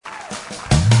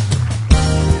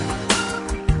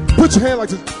Put your hand like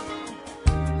this.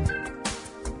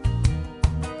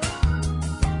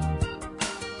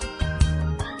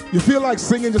 You feel like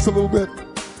singing just a little bit?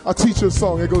 I'll teach you a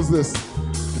song. It goes this.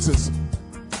 It says,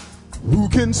 who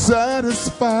can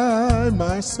satisfy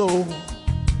my soul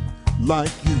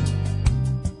like you?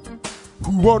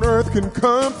 Who on earth can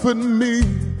comfort me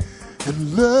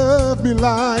and love me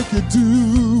like you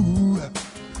do?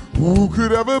 Who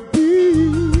could ever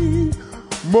be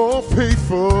more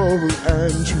faithful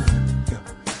and true?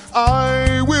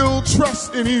 I will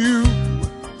trust in you.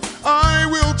 I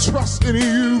will trust in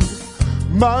you,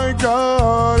 my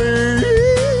God.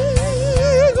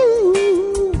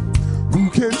 Who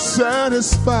can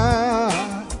satisfy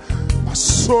my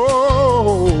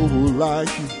soul like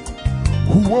you?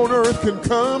 Who on earth can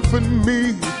comfort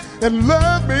me and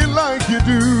love me like you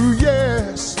do?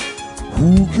 Yes.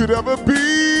 Who could ever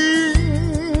be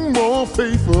more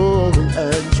faithful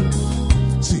and true?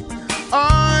 See,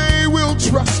 I will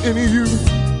trust in you.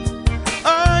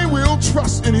 I will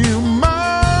trust in you,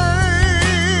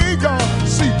 my God.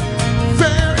 See,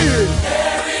 there is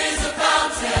a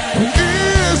fountain. Who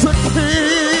is a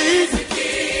king.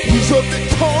 He's a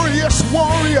victorious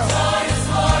warrior.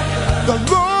 The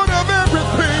Lord of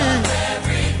everything.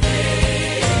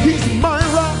 He's my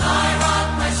rock,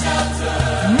 my shelter,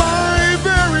 my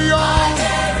very own.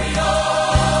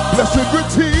 Blessed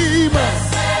Redeemer,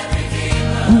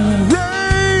 who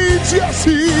reigns, yes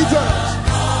he does.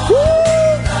 Woo!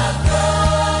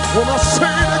 When I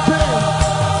say it again,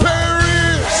 there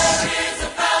is a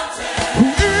fountain. Who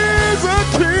is a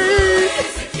king.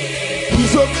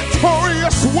 He's a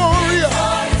victorious warrior.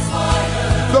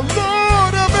 The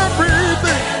Lord of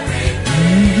everything.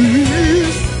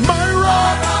 He's my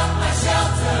rock, my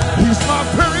shelter. He's my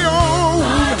very own.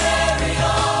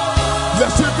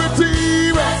 Blessed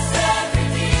Redeemer,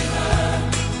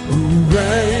 who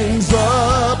reigns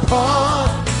upon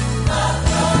the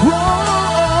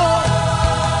throne.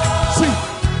 See,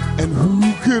 and who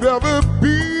could ever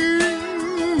be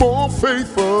more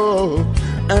faithful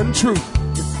and true?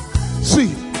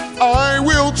 See, I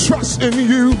will trust in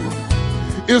you.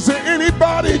 Is there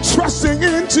anybody trusting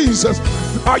in Jesus?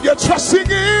 Are you trusting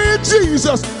in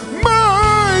Jesus?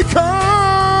 My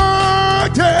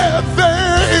God, yeah,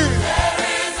 there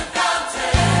is a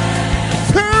fountain.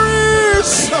 There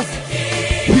is.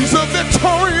 He's a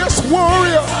victorious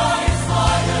warrior.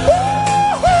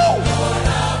 Woo-hoo.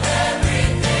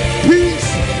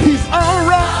 He's our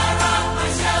rock.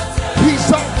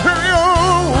 He's our very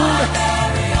own.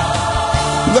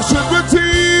 Blessed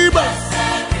Redeemer,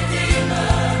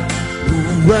 who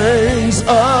reigns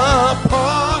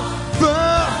upon the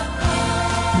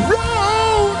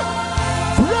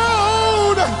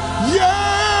throne,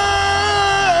 yeah.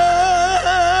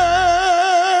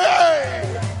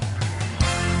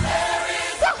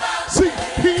 See,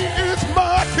 he is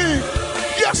my king.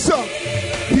 Yes, sir.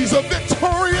 He's a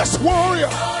victorious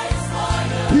warrior.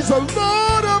 He's a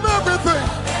Lord of everything.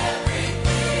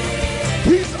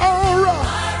 He's our rock.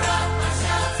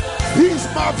 He's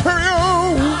my very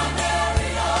own.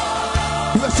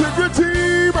 Blessed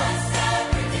Redeemer.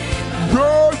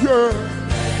 Yeah, yeah.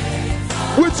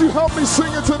 Would you help me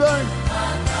sing it today?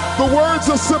 The words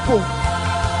are simple.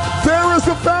 There is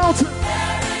a fountain.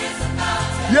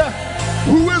 Yeah.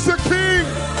 Who is a king?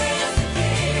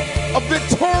 A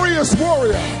victorious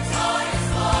warrior.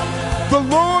 The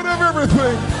Lord of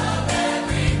everything.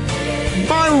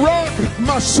 My rock,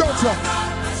 my shelter.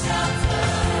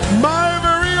 My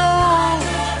very own.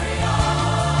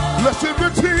 Blessed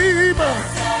Redeemer,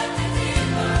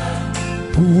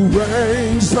 who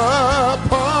reigns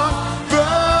upon the,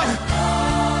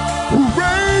 who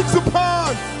reigns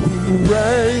upon, who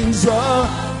reigns upon,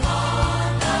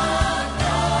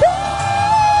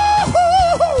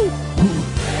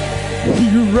 he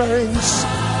reigns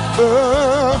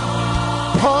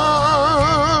upon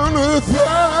the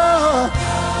throne.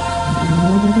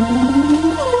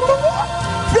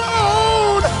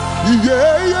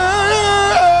 Yeah, yeah, yeah.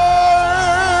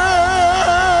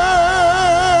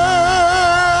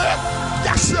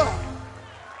 Yes, sir.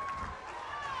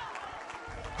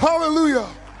 Hallelujah.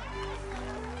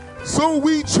 So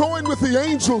we join with the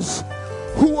angels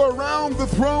who are around the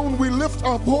throne. We lift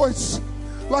our voice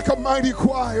like a mighty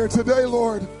choir today,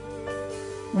 Lord.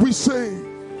 We sing.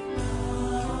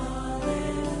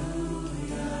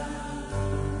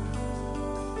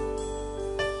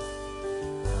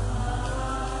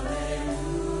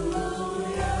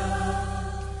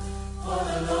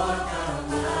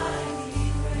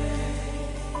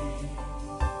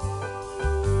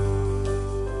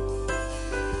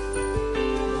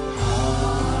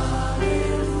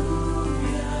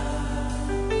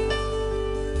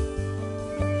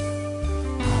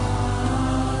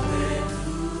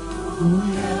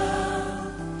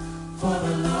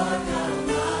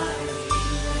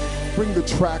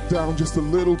 track down just a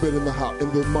little bit in the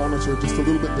monitor, just a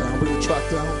little bit down. Bring the track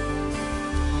down.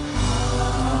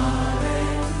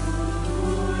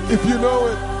 If you know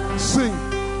it, sing.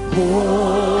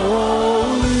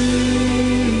 Holy,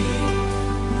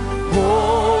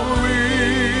 holy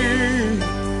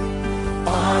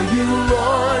are you,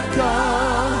 Lord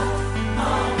God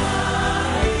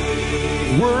Almighty.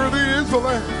 Worthy is the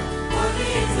Lamb.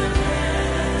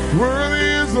 Worthy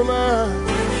is the Lamb.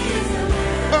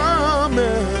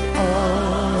 Amen. Amen.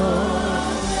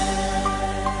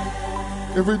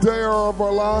 Every day of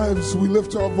our lives, we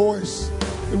lift our voice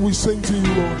and we sing to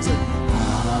you, Lord. Say,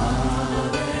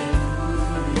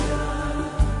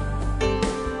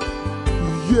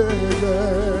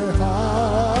 yeah,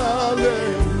 hallelujah.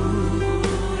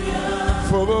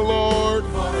 For the Lord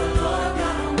God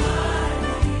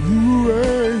Almighty. You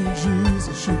reign,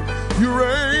 Jesus. You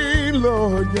reign,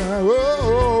 Lord God.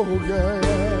 Oh, yeah.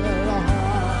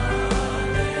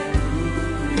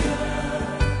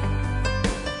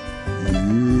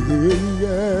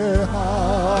 Yeah,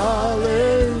 hallelujah.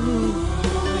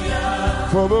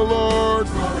 For the Lord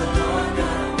God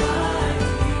Almighty.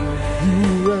 You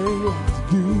reign,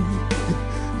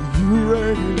 you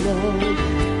reign, Lord.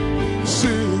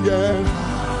 Sing it.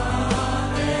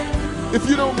 If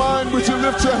you don't mind, would you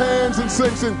lift your hands and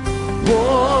sing.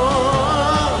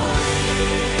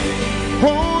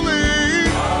 Holy,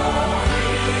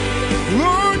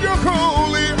 Lord, you're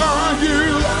holy, are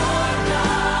you?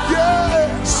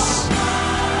 Yes.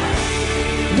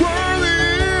 Worthy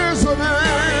is the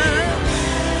Lamb.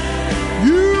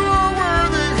 You are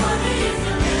worthy.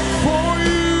 For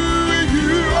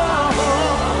you are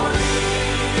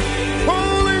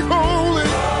holy, holy,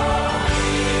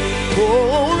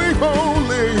 holy,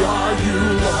 holy are you,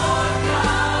 Lord.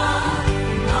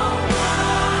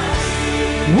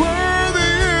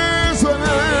 Worthy is the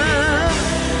Lamb.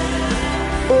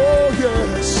 Oh,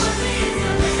 yes.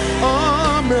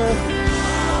 Amen.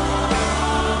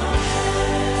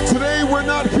 Today we're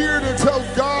not here to tell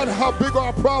God how big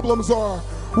our problems are.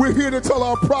 We're here to tell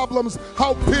our problems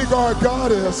how big our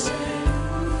God is.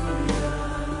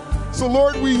 So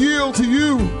Lord, we yield to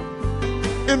you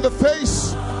in the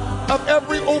face of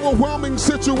every overwhelming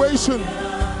situation,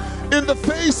 in the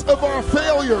face of our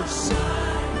failures,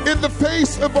 in the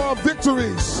face of our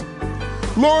victories.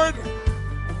 Lord,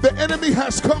 the enemy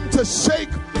has come to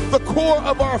shake the core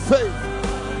of our faith.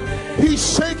 He's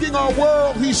shaking our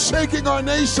world. He's shaking our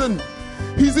nation.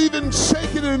 He's even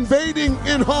shaking and invading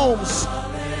in homes.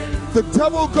 The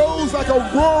devil goes like a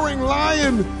roaring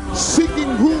lion,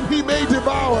 seeking whom he may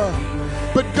devour.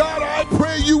 But God, I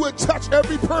pray you would touch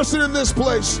every person in this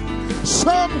place.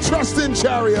 Some trust in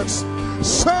chariots,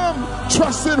 some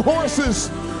trust in horses,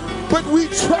 but we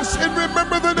trust and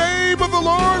remember the name of the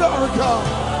Lord our God.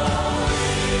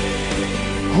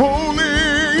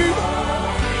 Holy,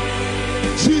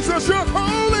 Jesus, you're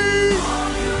holy.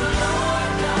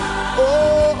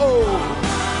 Oh,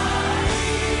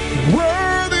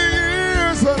 worthy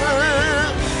is the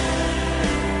Lamb.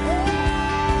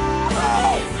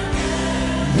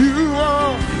 You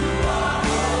are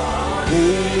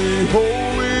holy,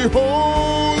 holy,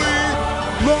 holy,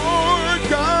 Lord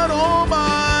God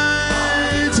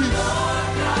Almighty.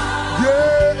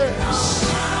 Yes.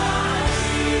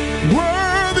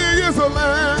 Worthy is the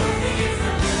Lamb.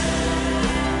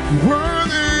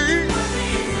 Worthy.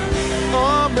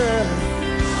 Amen.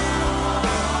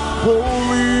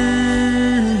 Holy,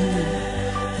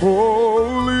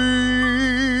 holy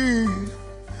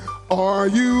are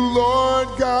you, Lord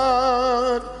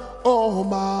God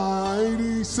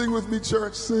Almighty. Sing with me,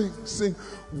 church. Sing, sing.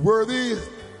 Worthy.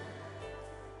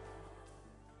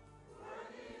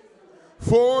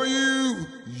 For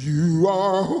you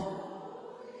are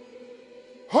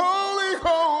holy,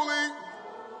 holy.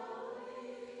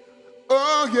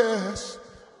 Oh, yes.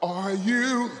 Are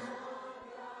you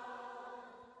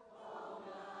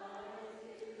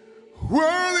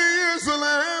worthy is the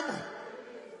Lamb?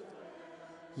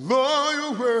 Lord,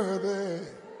 you're worthy.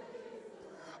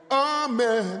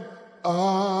 Amen.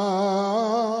 Amen.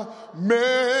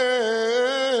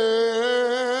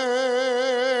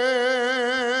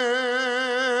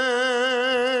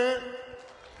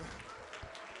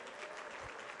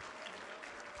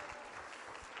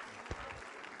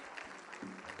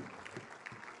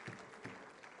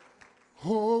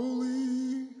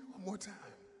 Holy, one more time.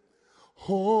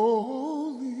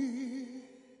 Holy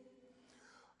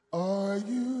are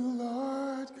you,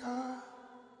 Lord God.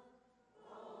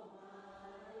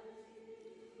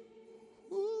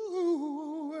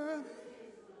 Ooh,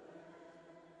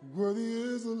 worthy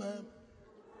is the Lamb.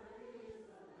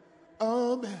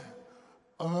 Amen.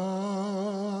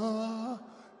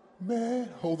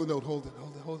 the note, hold it,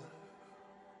 hold it, hold it.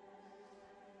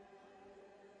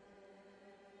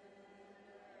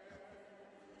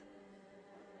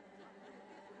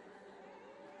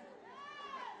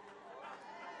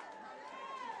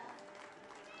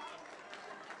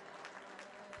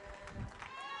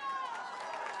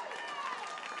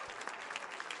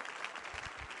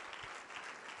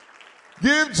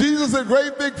 Give Jesus a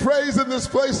great big praise in this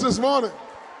place this morning.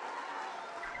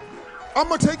 I'm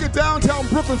going to take it downtown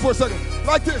Brooklyn for a second.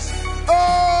 Like this.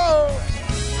 Oh!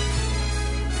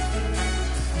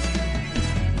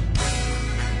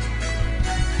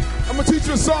 I'm going to teach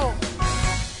you a song.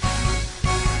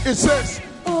 It says,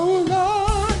 oh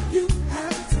Lord, you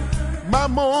have turned my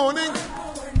morning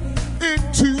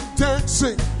into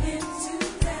dancing.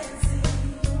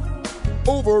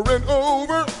 Over and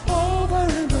over. Over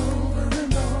and over.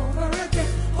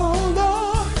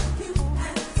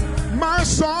 My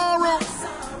sorrow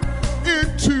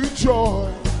into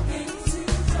joy.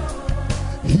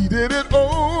 He did it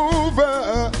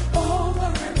over.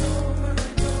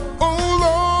 Oh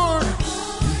Lord,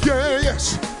 yeah,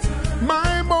 yes.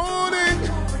 My morning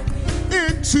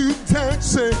into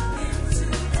dancing.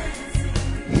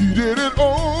 He did it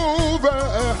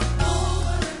over.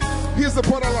 Here's the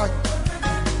part I like.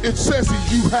 It says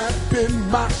you have been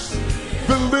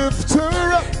the lifter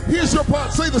up. Here's your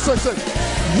part. Say this. Say.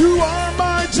 You are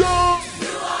my joy.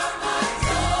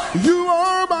 You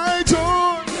are my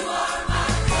joy.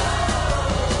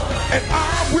 And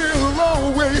I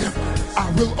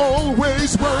will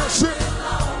always worship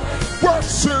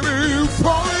you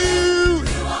for you.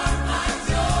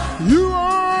 You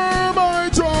are my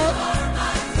joy.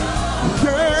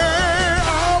 Yeah,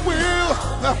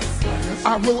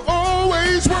 I will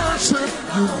always worship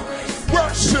you.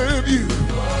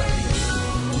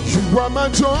 You are my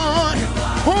joy.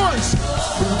 Voice.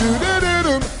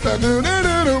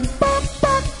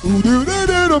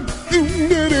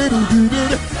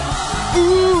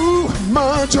 Ooh,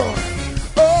 my joy.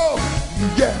 Oh,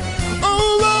 yeah.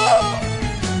 Oh, Lord.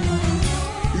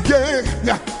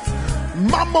 Yeah.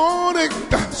 My morning.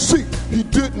 See, he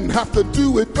didn't have to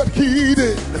do it, but he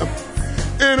did.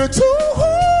 In a two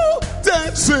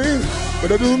dancing.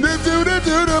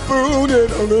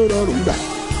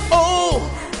 Oh,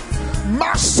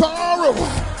 my sorrow.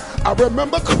 I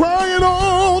remember crying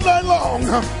all night long,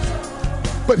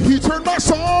 but he turned my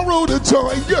sorrow to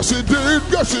joy. Yes, he did.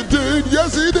 Yes, he did.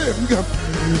 Yes, he did.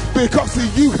 Because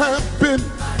you have been,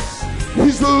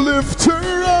 he's the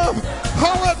lifter up.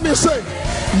 How let me say,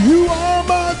 you are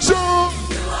my joy.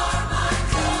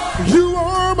 You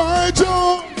are my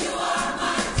joy.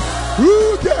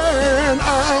 Who can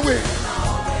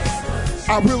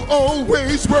I will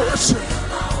always worship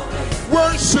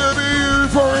you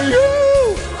for you.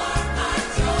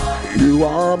 You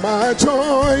are my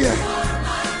joy.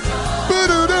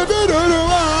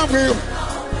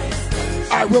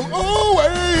 I will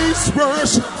always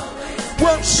worship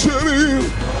you.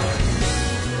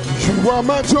 You are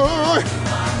my joy.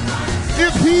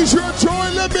 If he's your joy,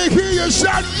 let me hear you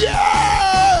shout,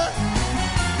 yeah!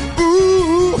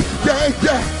 Ooh,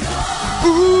 yeah.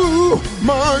 Ooh,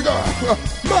 my God,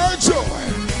 my joy.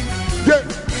 Yeah.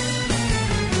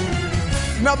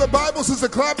 Now the Bible says to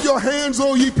clap your hands,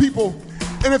 O ye people.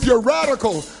 And if you're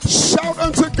radical, shout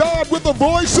unto God with a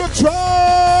voice of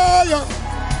triumph.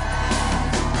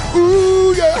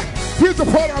 Ooh, yeah. Here's the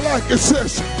part I like. It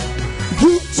says,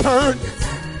 you turn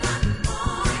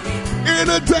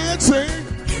into dancing.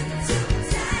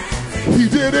 He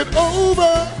did it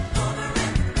over.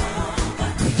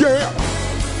 Yeah.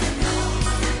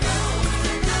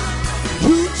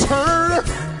 You turn.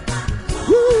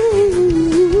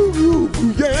 Ooh,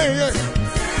 yeah.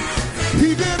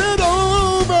 He did it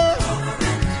over.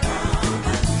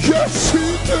 Yes, he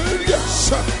did.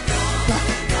 Yes.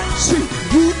 See,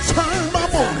 you turn my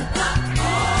morning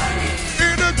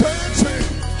into dancing.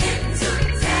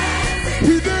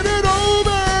 He did it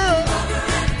over.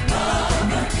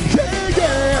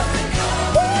 Yeah.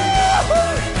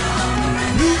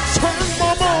 You turn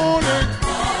my morning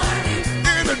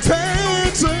into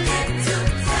dancing.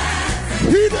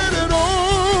 He did it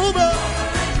over.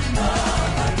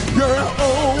 Yeah,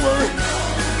 over.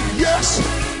 Yes.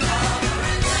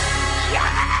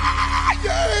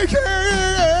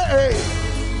 Yeah.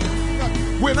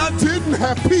 When I didn't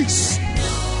have peace,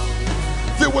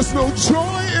 there was no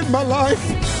joy in my life.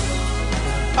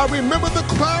 I remember the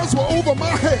clouds were over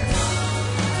my head,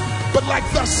 but like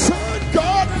the sun,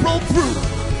 God broke through.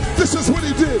 This is what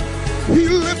he did. He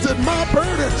lifted my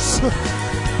burdens.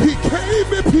 He gave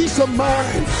me peace of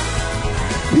mind.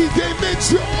 He gave me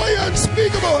joy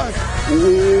unspeakable.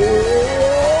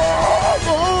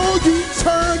 Oh, Will you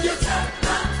turn your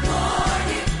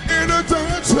into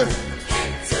dancing?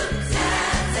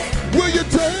 Will you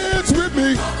dance with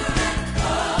me?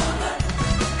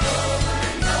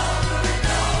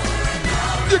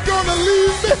 You're gonna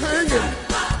leave me hanging.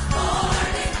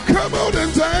 Come on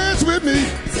and dance with me.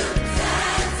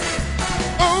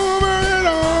 Over and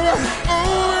over,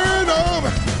 over and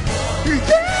over.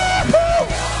 Yeah!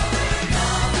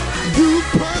 You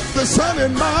put the sun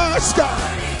in my sky.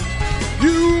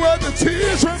 You wiped the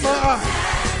tears from my eyes.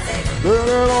 Did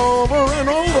it over and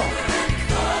over.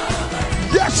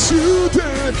 Yes, you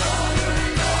did.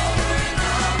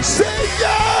 Say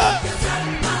yeah.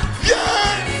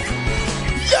 Yeah.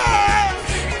 Yeah.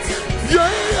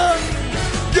 Yeah.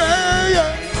 Yeah.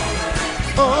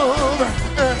 Yeah. Over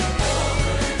and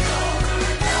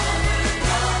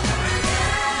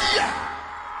yeah.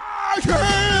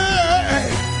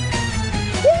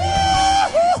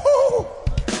 Woo-hoo.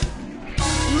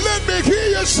 Let me hear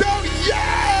you shout,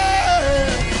 yeah!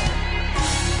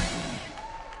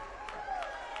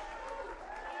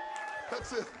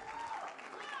 That's it.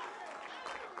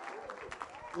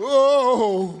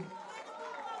 Whoa.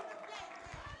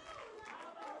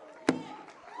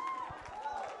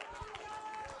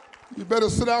 You better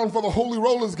sit down before the holy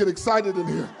rollers get excited in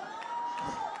here.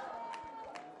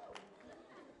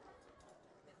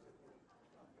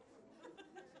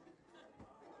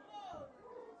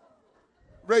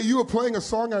 Ray, you were playing a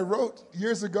song I wrote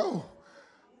years ago.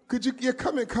 Could you,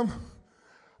 come.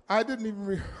 I didn't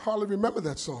even hardly remember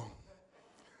that song.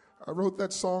 I wrote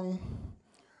that song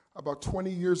about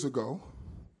 20 years ago.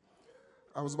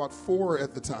 I was about 4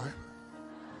 at the time.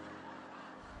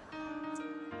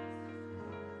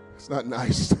 It's not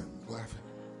nice. I'm laughing.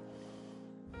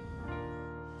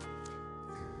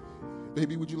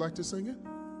 Baby, would you like to sing it?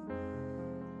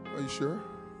 Are you sure?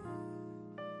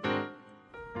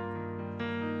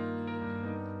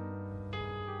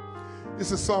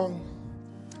 It's a song.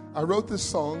 I wrote this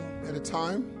song at a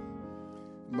time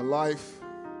in my life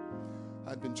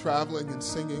I'd been traveling and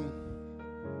singing.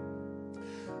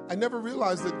 I never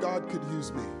realized that God could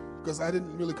use me because I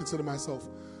didn't really consider myself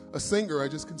a singer. I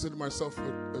just considered myself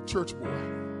a church boy.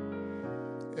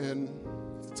 And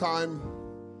at the time,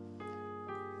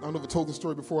 I don't know if I told the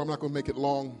story before, I'm not going to make it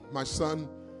long. My son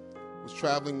was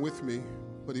traveling with me,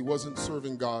 but he wasn't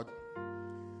serving God.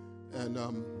 And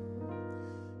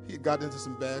he had gotten into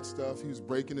some bad stuff. He was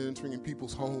breaking and entering in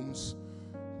people's homes.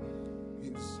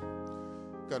 He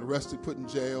got arrested, put in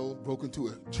jail, broke into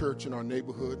a church in our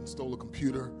neighborhood and stole a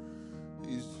computer.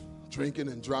 He's drinking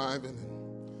and driving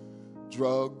and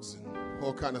drugs and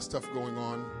all kind of stuff going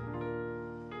on.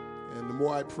 And the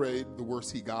more I prayed, the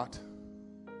worse he got.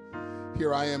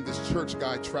 Here I am, this church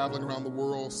guy traveling around the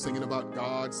world, singing about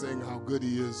God, saying how good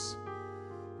he is.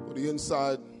 But the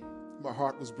inside, my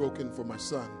heart was broken for my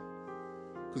son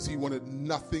because he wanted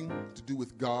nothing to do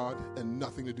with God and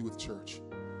nothing to do with church.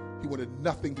 He wanted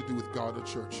nothing to do with God or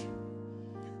church.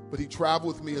 But he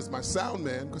traveled with me as my sound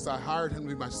man because I hired him to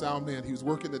be my sound man. He was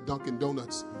working at Dunkin'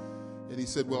 Donuts. And he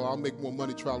said, well, I'll make more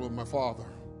money traveling with my father.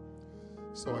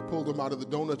 So I pulled him out of the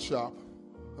donut shop,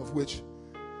 of which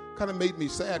kind of made me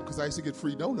sad because I used to get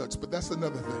free donuts, but that's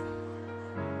another thing.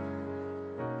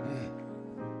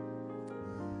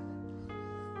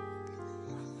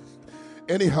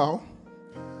 Anyhow,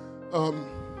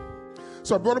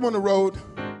 so I brought him on the road.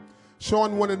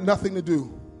 Sean wanted nothing to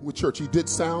do with church. He did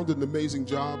sound, did an amazing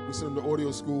job. We sent him to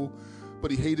audio school, but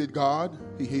he hated God,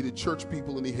 he hated church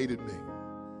people, and he hated me.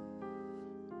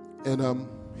 And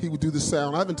he would do the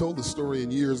sound. I haven't told this story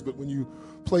in years, but when you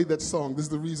played that song, this is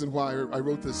the reason why I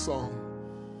wrote this song.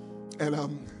 And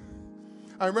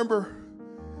I remember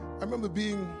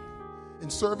being in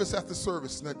service after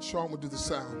service, and that Sean would do the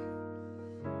sound.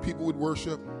 People would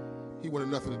worship. He wanted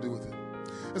nothing to do with it.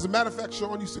 As a matter of fact,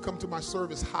 Sean used to come to my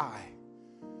service high.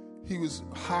 He was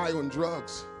high on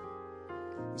drugs.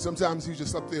 Sometimes he was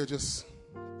just up there just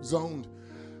zoned.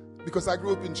 Because I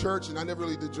grew up in church and I never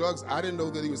really did drugs, I didn't know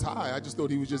that he was high. I just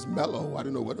thought he was just mellow. I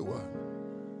didn't know what it was.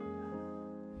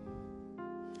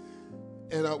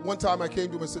 And one time I came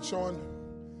to him and said, Sean,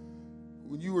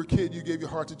 when you were a kid, you gave your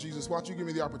heart to Jesus. Why don't you give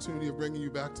me the opportunity of bringing you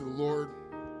back to the Lord?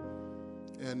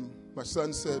 And my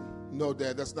son said, no,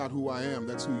 Dad, that's not who I am.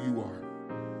 That's who you are.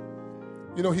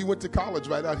 You know, he went to college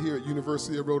right out here at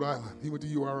University of Rhode Island. He went to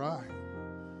URI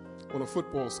on a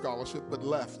football scholarship, but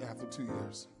left after 2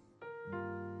 years.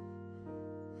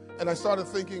 And I started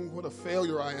thinking, what a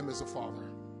failure I am as a father.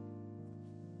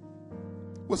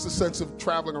 What's the sense of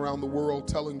traveling around the world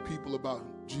telling people about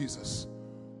Jesus?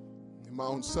 And my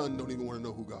own son don't even want to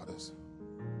know who God is.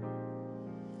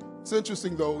 It's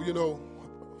interesting, though, you know,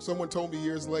 Someone told me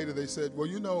years later, they said, well,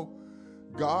 you know,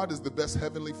 God is the best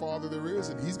heavenly father there is,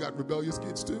 and he's got rebellious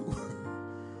kids too.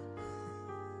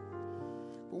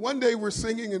 But one day we're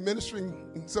singing and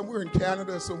ministering somewhere in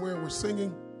Canada, somewhere, and we're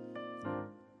singing.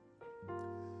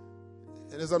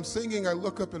 And as I'm singing, I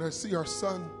look up and I see our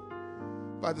son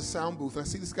by the sound booth. I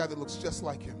see this guy that looks just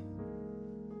like him.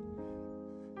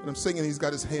 And I'm singing, he's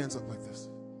got his hands up like this.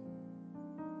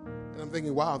 And I'm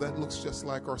thinking, wow, that looks just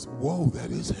like our son. Whoa,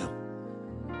 that is him.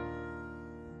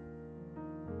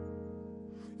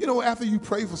 You know, after you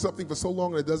pray for something for so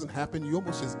long and it doesn't happen, you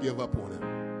almost just give up on it.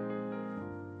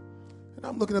 And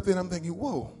I'm looking up there and I'm thinking,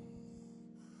 whoa,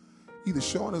 either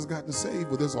Sean has gotten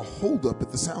saved or there's a holdup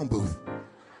at the sound booth.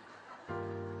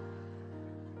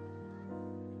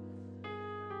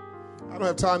 I don't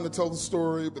have time to tell the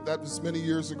story, but that was many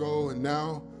years ago, and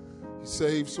now he's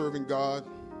saved, serving God,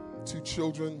 2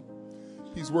 children.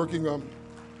 He's working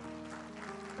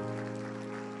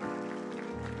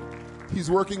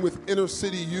with inner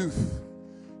city youth,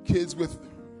 kids with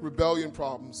rebellion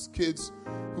problems, kids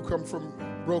who come from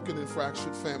broken and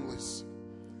fractured families.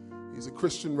 He's a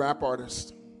Christian rap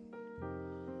artist.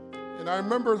 And I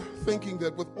remember thinking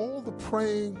that with all the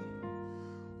praying,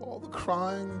 all the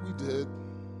crying we did,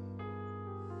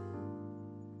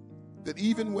 that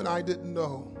even when I didn't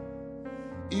know,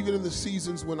 even in the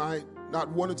seasons when I not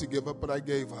wanted to give up, but I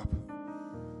gave up,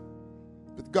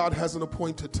 but God has an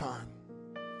appointed time.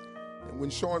 And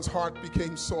when Sean's heart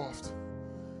became soft,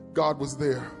 God was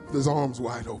there with his arms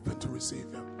wide open to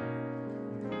receive him.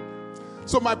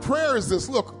 So my prayer is this: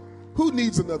 look, who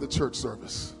needs another church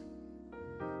service?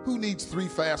 Who needs 3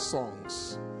 fast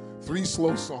songs, 3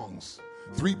 slow songs,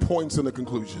 3 points in a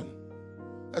conclusion?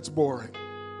 That's boring.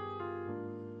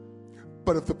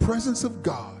 But if the presence of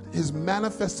God, his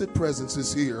manifested presence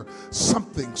is here,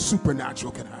 something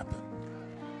supernatural can happen.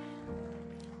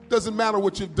 Doesn't matter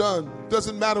what you've done.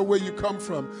 Doesn't matter where you come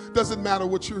from. Doesn't matter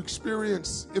what your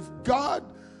experience. If God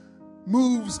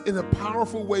moves in a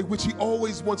powerful way, which he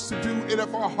always wants to do, and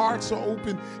if our hearts are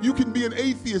open, you can be an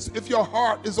atheist. If your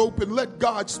heart is open, let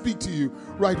God speak to you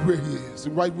right where he is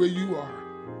and right where you are.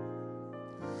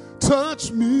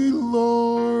 Touch me,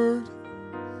 Lord,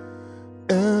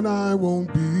 and I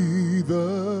won't be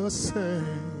the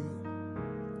same.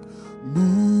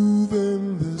 Move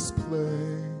in this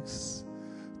place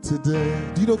today.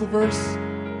 Do you know the verse?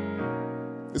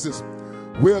 It says,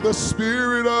 where the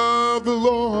Spirit of the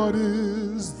Lord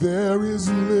is, there is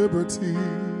liberty.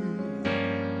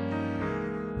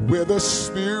 Where the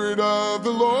Spirit of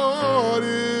the Lord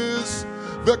is,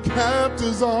 the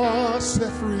captives are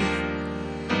set free.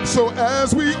 So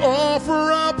as we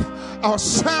offer up our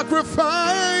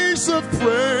sacrifice of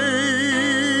praise,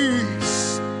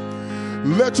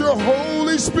 let your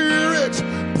Holy Spirit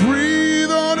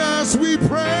breathe on us, we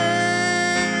pray.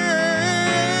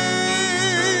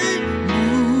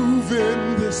 Move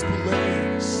in this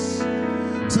place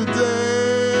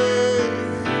today.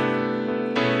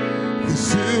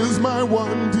 This is my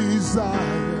one desire,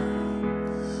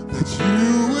 that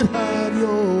you would have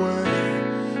your way.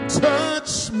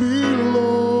 Touch me,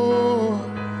 Lord,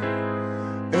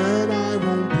 and I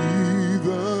won't be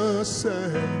the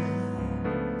same.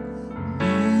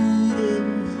 Move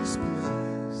in this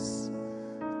place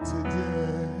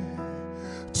today.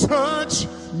 Touch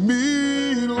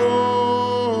me,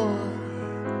 Lord,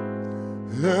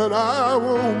 and I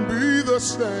won't be the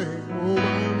same. Oh,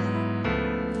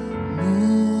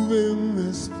 move in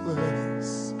this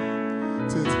place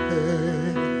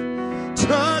today.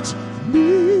 Touch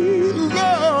me,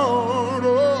 Lord,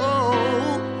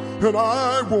 oh, and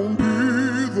I won't be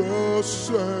the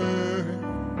same.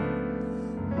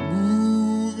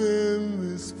 Move in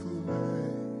this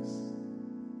place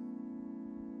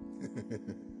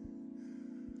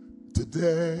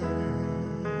today.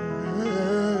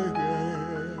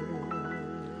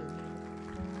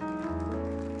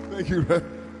 Thank you, man.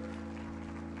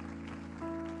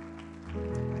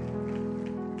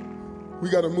 We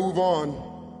got to move on.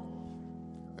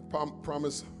 I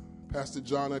promised Pastor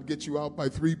John I'd get you out by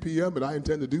 3 p.m., and I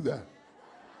intend to do that.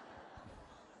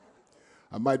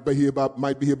 I might be here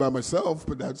by myself,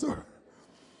 but that's all right.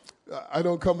 I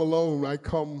don't come alone. I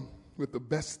come with the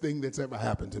best thing that's ever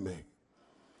happened to me.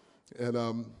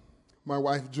 And my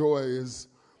wife, Joy, is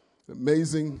an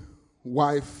amazing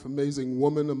wife, amazing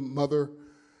woman, a mother,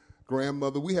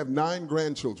 grandmother. We have 9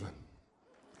 grandchildren.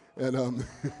 And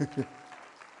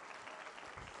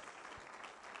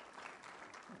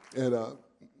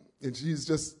and she's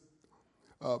just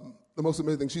the most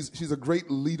amazing thing. She's a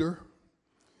great leader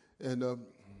and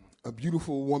a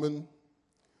beautiful woman.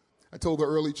 I told the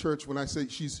early church when I say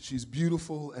she's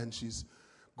beautiful and she's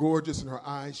gorgeous and her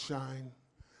eyes shine.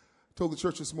 I told the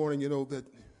church this morning, that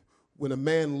when a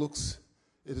man looks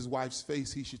at his wife's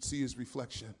face, he should see his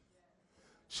reflection.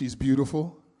 She's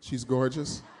beautiful. She's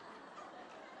gorgeous.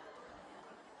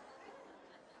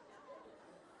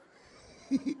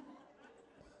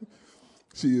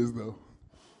 She is, though.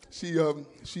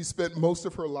 She spent most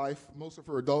of her life, most of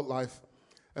her adult life,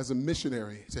 as a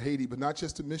missionary to Haiti, but not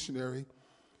just a missionary.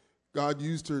 God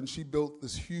used her, and she built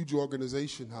this huge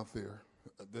organization out there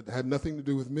that had nothing to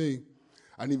do with me.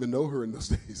 I didn't even know her in those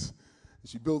days.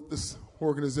 She built this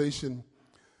organization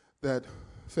that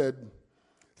fed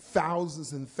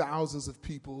thousands and thousands of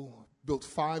people, built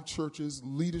 5 churches,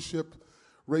 leadership,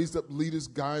 raised up leaders,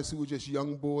 guys who were just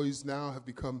young boys now have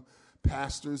become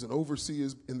pastors and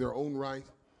overseers in their own right.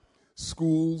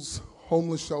 Schools,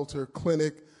 homeless shelter,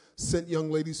 clinic, sent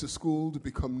young ladies to school to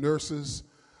become nurses.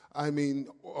 I mean,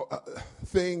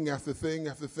 thing after thing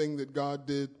after thing that God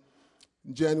did.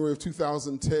 In January of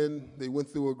 2010, they went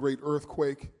through a great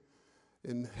earthquake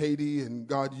in Haiti, and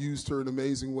God used her in an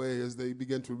amazing way as they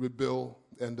began to rebuild.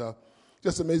 And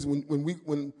just amazing. When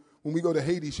we go to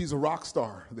Haiti, she's a rock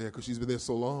star there because she's been there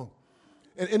so long.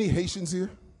 And any Haitians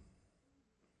here?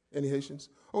 Any Haitians?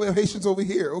 Oh, we have Haitians over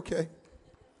here. Okay.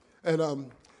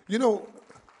 And,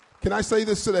 can I say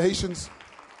this to the Haitians?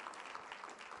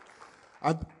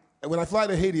 When I fly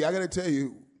to Haiti, I got to tell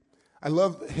you, I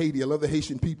love Haiti. I love the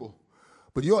Haitian people.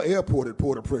 But your airport at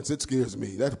Port-au-Prince, it scares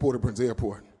me. That's Port-au-Prince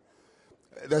Airport.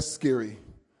 That's scary.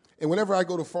 And whenever I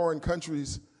go to foreign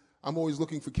countries, I'm always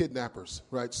looking for kidnappers,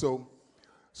 right? So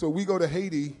we go to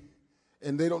Haiti,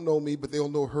 and they don't know me, but they'll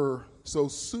know her. So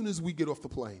as soon as we get off the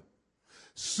plane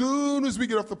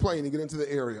and get into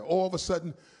the area, all of a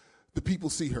sudden, the people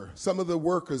see her. Some of the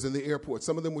workers in the airport,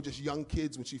 some of them were just young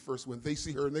kids when she first went. They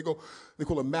see her, and they call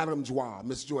her Madame Joie,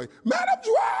 Miss Joy. Madame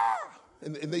Joie!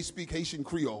 And they speak Haitian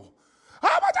Creole.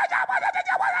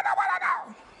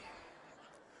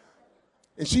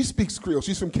 And she speaks Creole.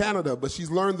 She's from Canada, but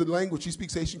she's learned the language. She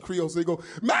speaks Haitian Creole. So they go,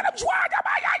 Madame Joie!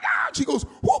 She goes,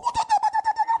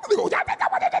 they go,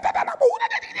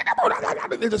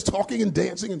 they're just talking and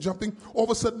dancing and jumping. All of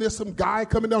a sudden, there's some guy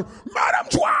coming down, Madame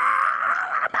Joie!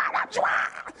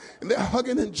 And they're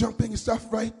hugging and jumping and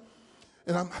stuff, right?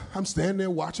 And I'm standing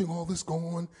there watching all this go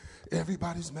on.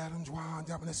 Everybody's Madame Joie and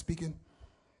they're speaking.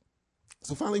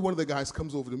 So finally, one of the guys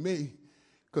comes over to me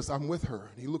because I'm with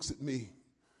her, and he looks at me,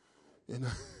 and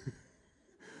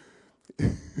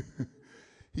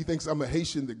he thinks I'm a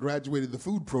Haitian that graduated the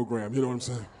food program. You know what I'm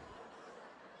saying?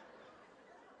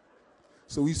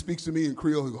 So he speaks to me in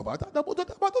Creole. He goes,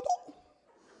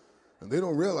 and they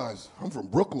don't realize I'm from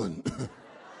Brooklyn.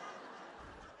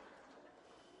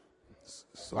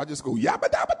 So I just go, yabba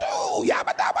dabba doo,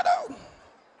 yabba dabba doo.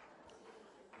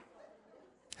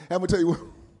 I'm going to tell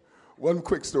you one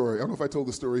quick story. I don't know if I told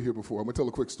the story here before. I'm going to tell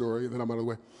a quick story, and then I'm out of the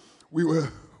way.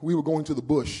 We were going to the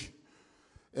bush,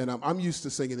 and I'm used to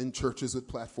singing in churches with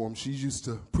platforms. She's used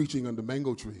to preaching under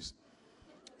mango trees,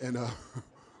 and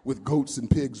with goats and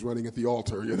pigs running at the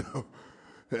altar,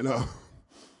 And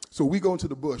so we go into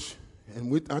the bush,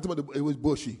 and it was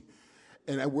bushy,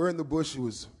 and we're in the bush. It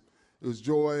was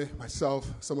Joy,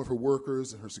 myself, some of her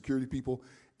workers, and her security people,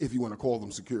 if you want to call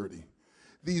them security.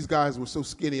 These guys were so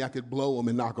skinny I could blow them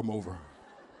and knock them over.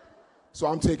 So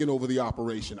I'm taking over the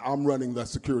operation. I'm running the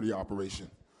security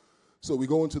operation. So we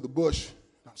go into the bush.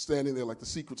 I'm standing there like the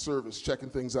Secret Service checking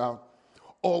things out.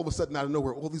 All of a sudden, out of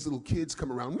nowhere, all these little kids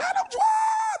come around. Madame Joie!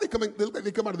 They look like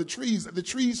they come out of the trees. The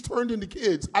trees turned into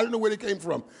kids. I don't know where they came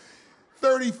from.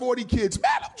 30, 40 kids.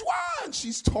 Madame Joie! And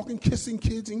she's talking, kissing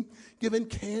kids and giving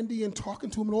candy and talking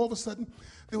to them. And all of a sudden,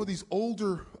 there were these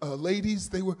older ladies.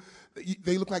 They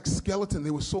looked like skeleton.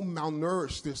 They were so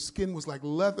malnourished. Their skin was like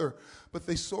leather. But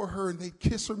they saw her and they'd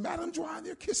kiss her. Madame Joie, and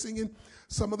they're kissing. And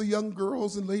some of the young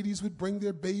girls and ladies would bring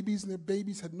their babies, and their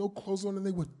babies had no clothes on, and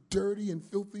they were dirty and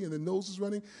filthy, and their noses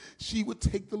running. She would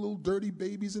take the little dirty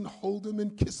babies and hold them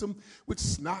and kiss them with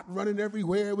snot running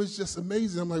everywhere. It was just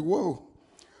amazing. I'm like, whoa,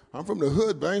 I'm from the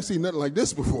hood, but I ain't seen nothing like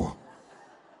this before.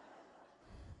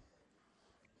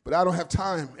 But I don't have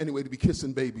time, anyway, to be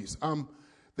kissing babies. I'm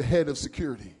the head of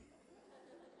security.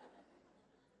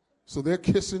 So they're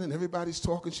kissing, and everybody's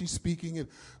talking. She's speaking and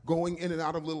going in and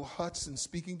out of little huts and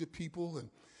speaking to people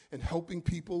and helping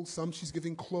people. Some she's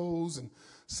giving clothes, and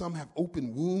some have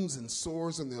open wounds and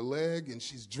sores on their leg, and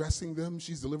she's dressing them.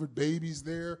 She's delivered babies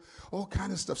there, all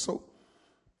kind of stuff. So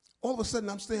all of a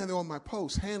sudden, I'm standing there on my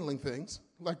post handling things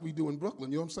like we do in Brooklyn.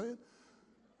 You know what I'm saying?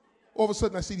 All of a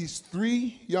sudden, I see these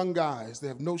 3 young guys. They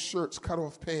have no shirts, cut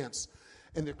off pants,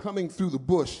 and they're coming through the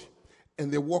bush,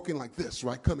 and they're walking like this,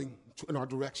 right, coming in our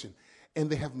direction, and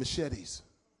they have machetes.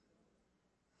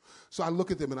 So I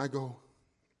look at them and I go,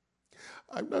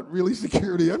 I'm not really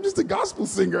security. I'm just a gospel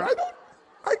singer. I'm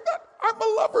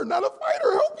a lover, not a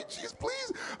fighter. Help me, Jesus,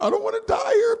 please. I don't want to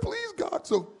die here. Please, God.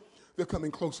 So they're coming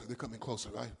closer. They're coming closer,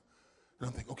 right? And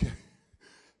I'm thinking, okay,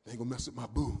 they ain't going to mess with my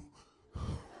boo. They ain't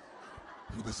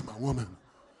going to mess with my woman.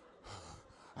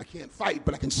 I can't fight,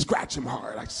 but I can scratch him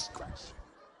hard. I scratch.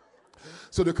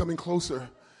 So they're coming closer,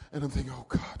 and I'm thinking, oh,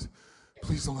 God,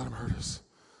 please don't let him hurt us.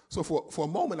 So for a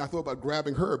moment, I thought about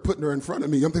grabbing her, putting her in front of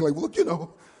me. I'm thinking, like, well,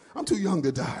 look, I'm too young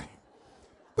to die.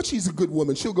 But she's a good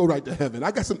woman. She'll go right to heaven.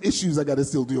 I got some issues I got to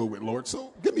still deal with, Lord,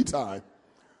 so give me time.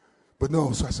 But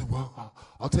no, so I said, well,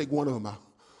 I'll take one of them out.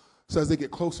 So as they get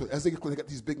closer, they got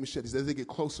these big machetes, as they get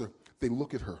closer, they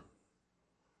look at her.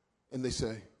 And they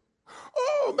say,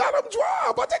 oh, Madam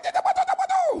Joab.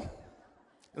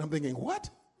 And I'm thinking, what?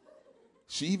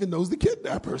 She even knows the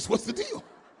kidnappers. What's the deal?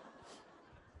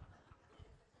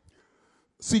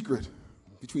 Secret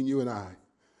between you and I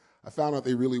found out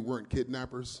they really weren't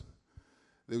kidnappers.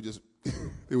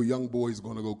 They were young boys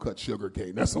going to go cut sugar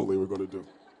cane. That's all they were going to do.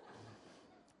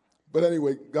 But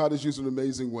anyway, God has used an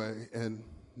amazing way, and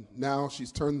now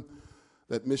she's turned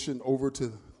that mission over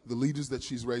to the leaders that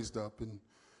she's raised up, and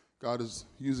God is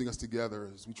using us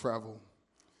together as we travel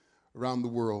around the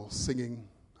world singing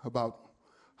about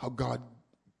how God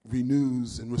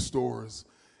renews and restores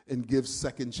and gives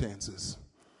second chances.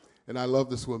 And I love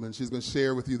this woman. She's going to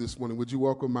share with you this morning. Would you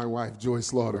welcome my wife, Joy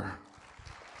Slaughter?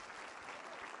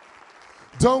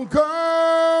 Don't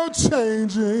go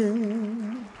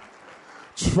changing,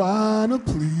 trying to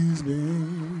please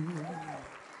me.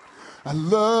 I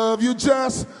love you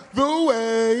just the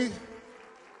way.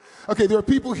 Okay, there are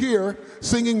people here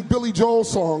singing Billy Joel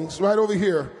songs right over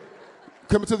here.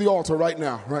 Coming to the altar right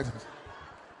now, right?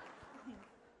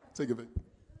 Take a bit.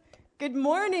 Good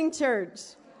morning, church.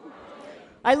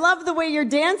 I love the way you're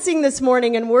dancing this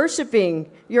morning and worshiping.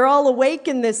 You're all awake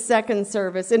in this second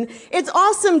service, and it's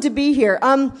awesome to be here.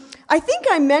 I think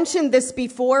I mentioned this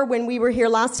before when we were here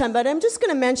last time, but I'm just going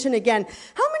to mention again.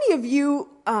 How many of you,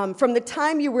 from the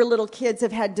time you were little kids,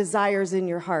 have had desires in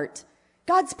your heart?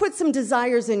 God's put some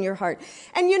desires in your heart.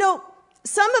 And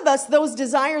some of us, those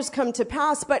desires come to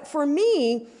pass, but for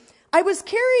me, I was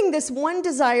carrying this one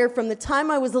desire from the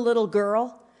time I was a little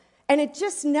girl, and it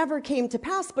just never came to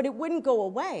pass, but it wouldn't go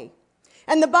away.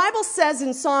 And the Bible says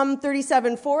in Psalm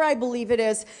 37:4, I believe it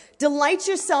is, delight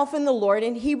yourself in the Lord,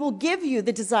 and he will give you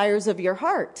the desires of your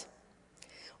heart.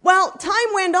 Well,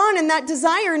 time went on, and that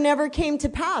desire never came to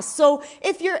pass. So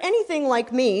if you're anything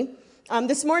like me,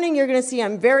 this morning you're going to see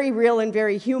I'm very real and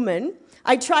very human.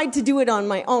 I tried to do it on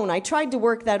my own. I tried to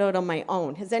work that out on my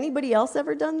own. Has anybody else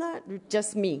ever done that? Or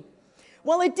just me?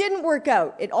 Well, it didn't work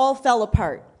out. It all fell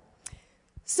apart.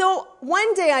 So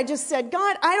one day I just said,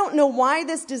 God, I don't know why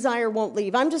this desire won't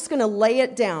leave. I'm just going to lay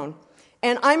it down.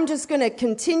 And I'm just going to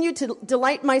continue to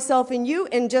delight myself in you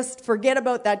and just forget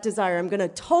about that desire. I'm going to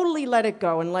totally let it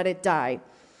go and let it die.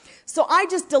 So I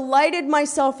just delighted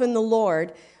myself in the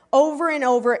Lord over and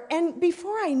over. And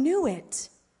before I knew it,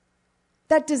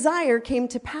 that desire came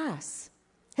to pass.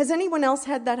 Has anyone else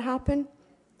had that happen?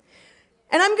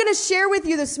 And I'm going to share with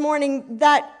you this morning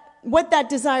what that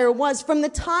desire was. From the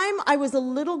time I was a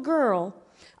little girl,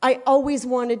 I always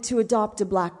wanted to adopt a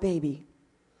black baby.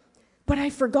 But I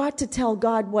forgot to tell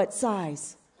God what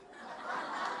size.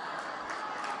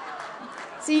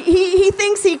 See, he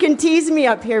thinks he can tease me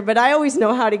up here, but I always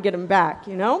know how to get him back,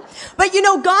 But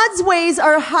God's ways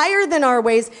are higher than our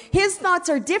ways. His thoughts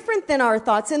are different than our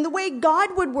thoughts. And the way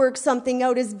God would work something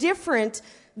out is different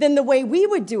than the way we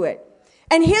would do it.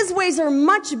 And his ways are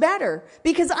much better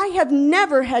because I have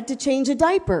never had to change a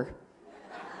diaper.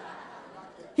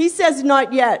 He says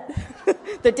not yet.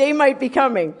 The day might be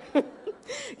coming.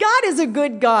 God is a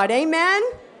good God. Amen?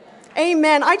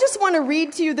 Amen. I just want to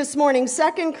read to you this morning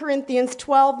 2 Corinthians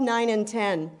 12:9 and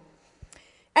 10.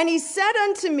 And he said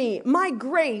unto me, my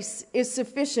grace is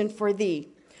sufficient for thee,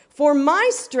 for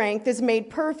my strength is made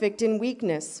perfect in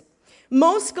weakness.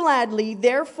 Most gladly,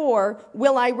 therefore,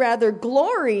 will I rather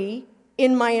glory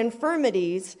in my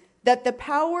infirmities, that the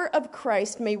power of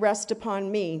Christ may rest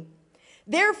upon me.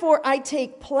 Therefore, I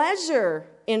take pleasure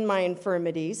in my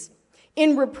infirmities,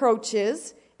 in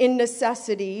reproaches, in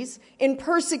necessities, in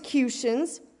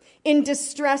persecutions, in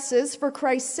distresses for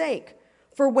Christ's sake.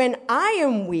 For when I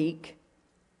am weak,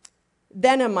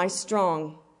 then am I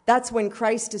strong. That's when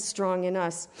Christ is strong in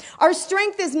us. Our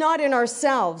strength is not in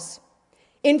ourselves.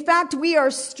 In fact, we are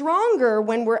stronger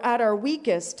when we're at our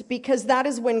weakest, because that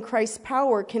is when Christ's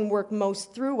power can work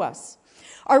most through us.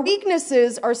 Our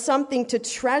weaknesses are something to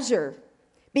treasure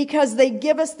because they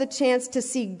give us the chance to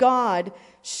see God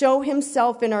show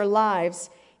himself in our lives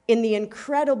in the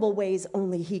incredible ways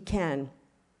only he can.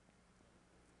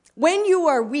 When you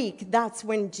are weak, that's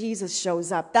when Jesus shows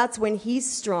up. That's when he's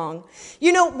strong.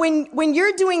 You know, when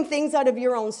you're doing things out of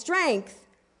your own strength,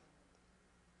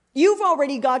 you've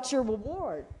already got your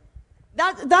reward.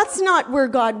 That's not where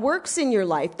God works in your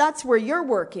life. That's where you're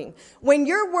working. When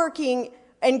you're working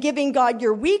and giving God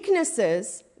your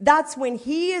weaknesses, that's when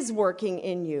he is working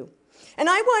in you. And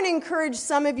I want to encourage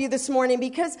some of you this morning,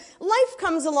 because life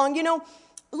comes along,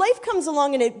 life comes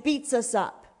along and it beats us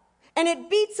up. And it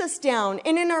beats us down.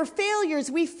 And in our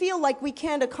failures, we feel like we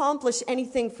can't accomplish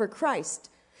anything for Christ.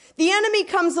 The enemy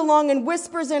comes along and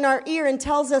whispers in our ear and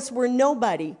tells us we're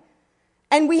nobody.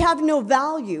 And we have no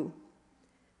value.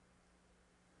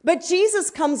 But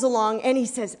Jesus comes along and he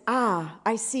says,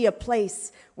 I see a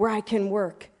place where I can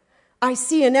work. I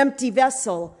see an empty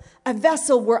vessel, a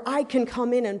vessel where I can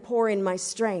come in and pour in my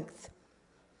strength.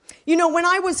 You know, when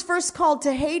I was first called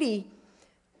to Haiti,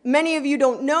 many of you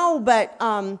don't know, but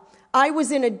I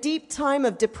was in a deep time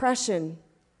of depression.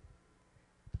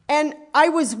 And I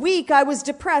was weak, I was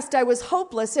depressed, I was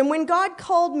hopeless. And when God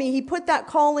called me, he put that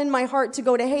call in my heart to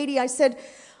go to Haiti. I said,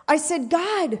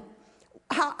 God,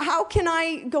 how can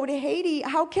I go to Haiti?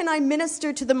 How can I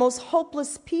minister to the most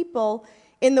hopeless people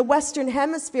in the Western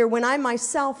Hemisphere when I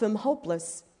myself am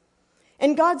hopeless?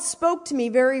 And God spoke to me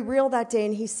very real that day,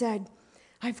 and he said,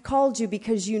 I've called you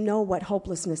because you know what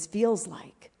hopelessness feels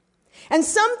like. And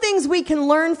some things we can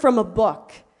learn from a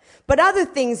book, but other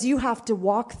things you have to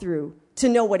walk through to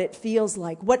know what it feels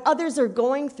like, what others are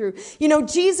going through. You know,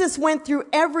 Jesus went through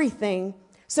everything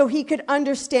so he could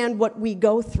understand what we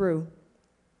go through.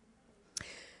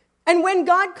 And when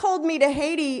God called me to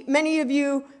Haiti, many of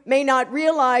you may not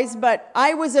realize, but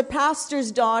I was a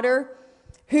pastor's daughter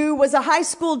who was a high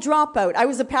school dropout. I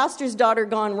was a pastor's daughter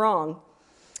gone wrong.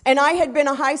 And I had been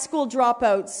a high school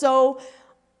dropout. So,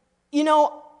 you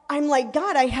know, I'm like,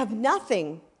 God, I have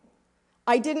nothing.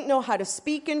 I didn't know how to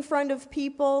speak in front of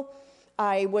people.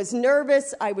 I was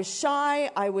nervous. I was shy.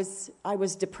 I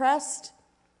was depressed.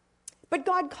 But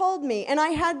God called me, and I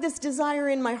had this desire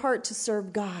in my heart to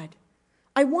serve God.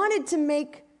 I wanted to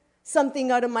make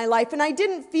something out of my life, and I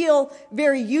didn't feel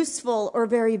very useful or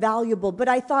very valuable, but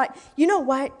I thought, you know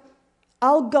what?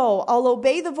 I'll go. I'll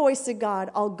obey the voice of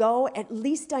God. I'll go. At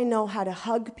least I know how to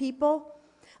hug people.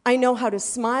 I know how to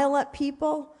smile at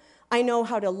people. I know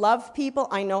how to love people.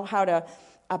 I know how to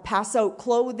pass out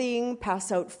clothing,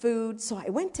 pass out food. So I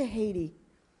went to Haiti.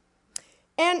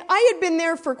 And I had been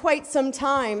there for quite some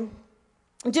time,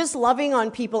 just loving on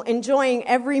people, enjoying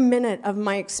every minute of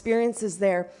my experiences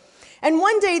there. And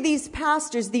one day these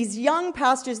pastors, these young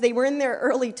pastors, they were in their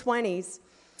early 20s,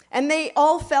 and they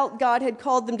all felt God had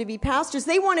called them to be pastors.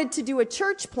 They wanted to do a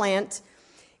church plant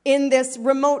in this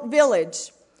remote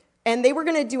village. And they were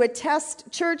going to do a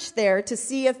test church there to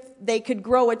see if they could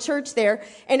grow a church there.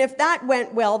 And if that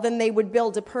went well, then they would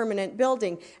build a permanent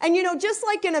building. And you know, just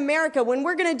like in America, when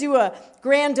we're going to do a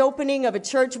grand opening of a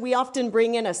church, we often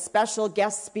bring in a special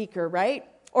guest speaker, right?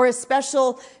 Or a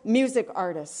special music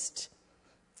artist.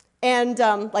 And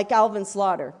like Alvin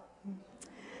Slaughter.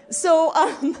 So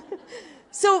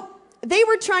they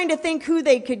were trying to think who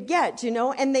they could get, you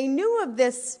know, and they knew of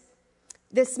this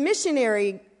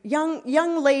missionary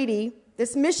young lady,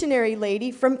 this missionary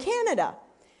lady from Canada.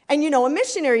 And you know, a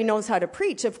missionary knows how to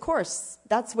preach, of course.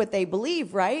 That's what they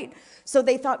believe, right? So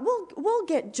they thought, we'll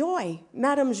get Joy,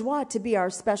 Madame Joie, to be our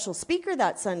special speaker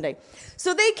that Sunday.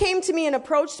 So they came to me and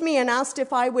approached me and asked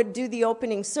if I would do the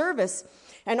opening service.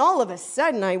 And all of a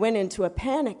sudden, I went into a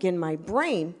panic in my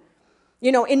brain.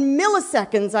 You know, in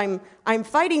milliseconds, I'm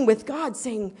fighting with God,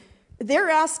 saying, they're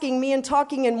asking me and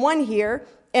talking in one ear,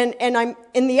 and I'm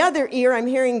in the other ear, I'm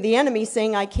hearing the enemy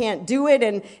saying I can't do it,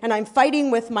 and I'm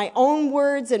fighting with my own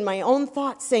words and my own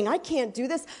thoughts saying I can't do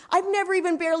this. I've never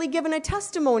even barely given a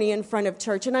testimony in front of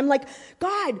church, and I'm like,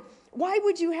 God, why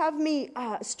would you have me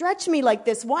stretch me like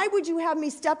this? Why would you have me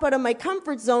step out of my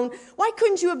comfort zone? Why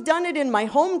couldn't you have done it in my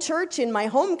home church, in my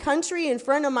home country, in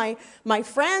front of my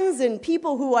friends and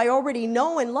people who I already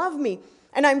know and love me?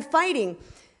 And I'm fighting.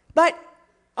 But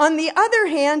on the other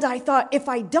hand, I thought, if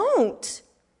I don't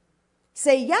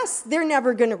say yes, they're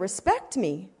never going to respect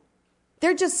me.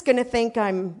 They're just going to think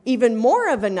I'm even more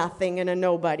of a nothing and a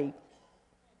nobody.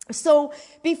 So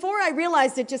before I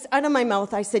realized it, just out of my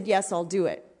mouth, I said, yes, I'll do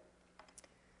it.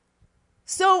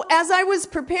 So as I was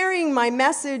preparing my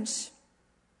message,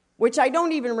 which I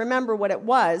don't even remember what it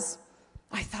was,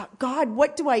 I thought, God,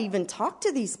 what do I even talk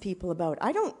to these people about?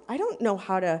 I don't know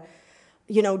how to,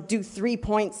 do 3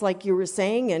 points like you were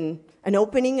saying, and an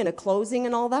opening and a closing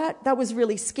and all that. That was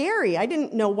really scary. I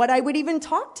didn't know what I would even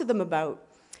talk to them about.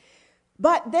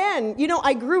 But then,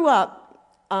 I grew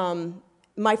up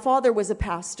my father was a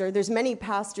pastor. There's many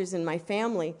pastors in my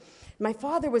family. My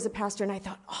father was a pastor, and I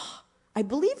thought, I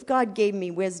believe God gave me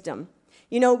wisdom.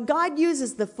 You know, God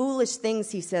uses the foolish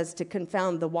things, he says, to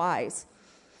confound the wise.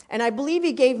 And I believe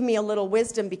he gave me a little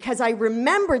wisdom because I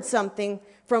remembered something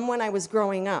from when I was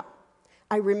growing up.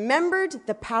 I remembered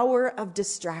the power of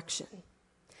distraction.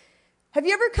 Have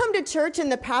you ever come to church and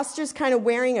the pastor's kind of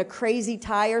wearing a crazy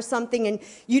tie or something and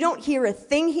you don't hear a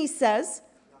thing he says?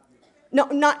 No,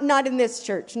 not in this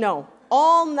church, no.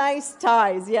 All nice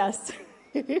ties, yes.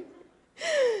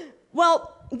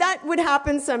 Well, that would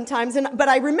happen sometimes, but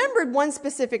I remembered one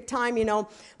specific time, you know,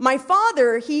 my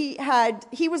father, he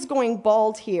was going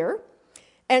bald here,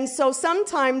 and so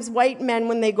sometimes white men,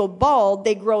 when they go bald,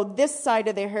 they grow this side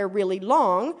of their hair really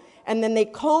long, and then they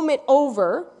comb it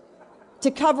over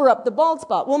to cover up the bald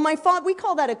spot. Well, we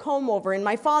call that a comb over, and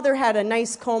my father had a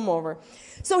nice comb over.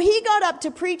 So he got up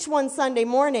to preach one Sunday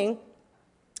morning,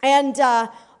 and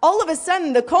all of a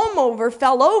sudden the comb over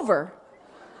fell over.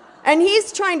 And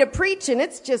he's trying to preach, and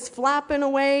it's just flapping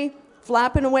away.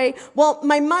 Well,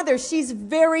 my mother, she's a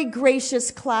very gracious,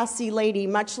 classy lady,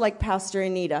 much like Pastor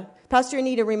Anita. Pastor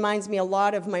Anita reminds me a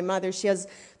lot of my mother. She has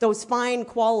those fine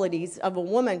qualities of a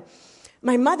woman.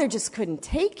 My mother just couldn't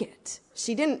take it.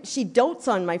 She dotes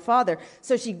on my father.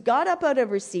 So she got up out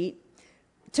of her seat,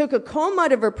 took a comb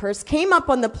out of her purse, came up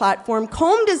on the platform,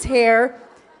 combed his hair,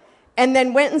 and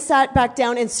then went and sat back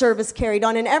down, and service carried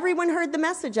on, and everyone heard the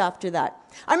message after that.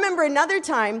 I remember another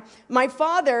time, my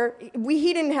father,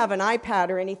 he didn't have an iPad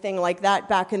or anything like that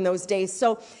back in those days,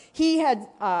 so he had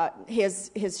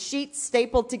his sheets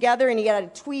stapled together, and he had a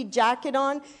tweed jacket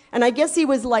on, and I guess he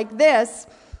was like this,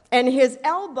 and his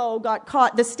elbow got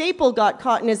caught, the staple got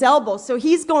caught in his elbow, so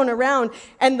he's going around,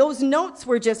 and those notes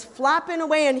were just flapping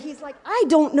away, and he's like, I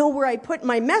don't know where I put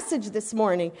my message this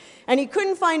morning. And he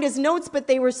couldn't find his notes, but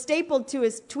they were stapled to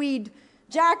his tweed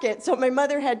jacket, so my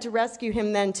mother had to rescue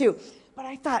him then too. But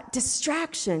I thought,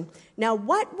 distraction. Now,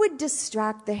 what would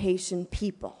distract the Haitian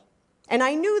people? And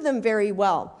I knew them very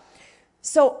well.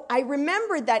 So I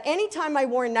remembered that anytime I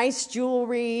wore nice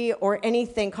jewelry or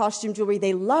anything, costume jewelry,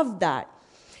 they loved that.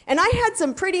 And I had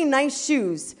some pretty nice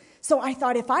shoes. So I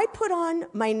thought, if I put on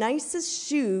my nicest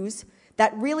shoes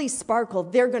that really sparkle,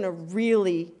 they're going to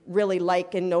really, really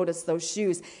like and notice those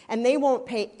shoes. And they won't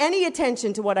pay any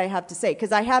attention to what I have to say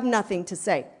because I have nothing to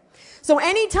say. So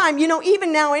anytime, you know,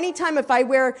 even now, anytime if I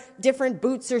wear different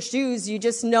boots or shoes, you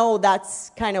just know that's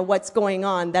kind of what's going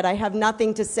on, that I have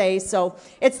nothing to say. So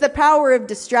it's the power of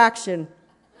distraction.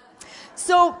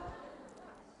 So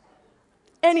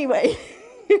anyway...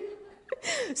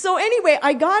 So anyway,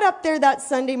 I got up there that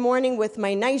Sunday morning with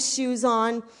my nice shoes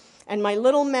on and my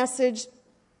little message,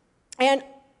 and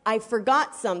I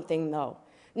forgot something, though.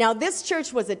 Now, this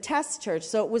church was a test church,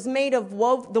 so it was made of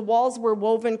the walls were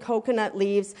woven coconut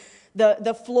leaves,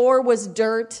 the floor was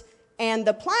dirt, and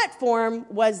the platform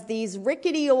was these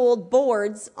rickety old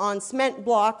boards on cement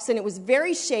blocks, and it was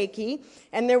very shaky,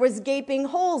 and there was gaping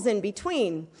holes in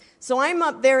between. So I'm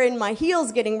up there in my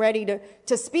heels getting ready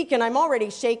to speak, and I'm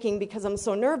already shaking because I'm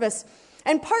so nervous.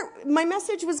 And my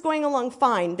message was going along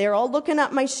fine. They're all looking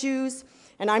at my shoes,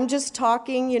 and I'm just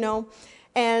talking, you know.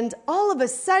 And all of a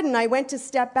sudden, I went to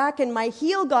step back, and my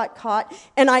heel got caught,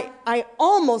 and I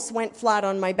almost went flat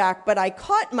on my back, but I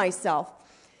caught myself.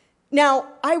 Now,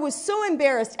 I was so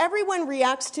embarrassed. Everyone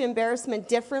reacts to embarrassment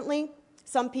differently.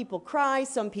 Some people cry,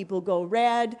 some people go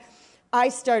red. I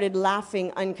started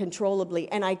laughing uncontrollably,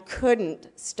 and I couldn't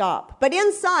stop. But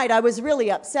inside, I was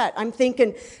really upset. I'm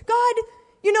thinking, God,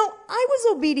 you know, I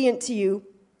was obedient to you.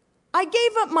 I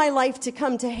gave up my life to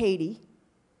come to Haiti.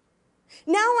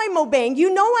 Now I'm obeying.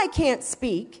 You know I can't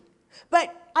speak,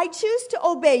 but I choose to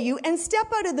obey you and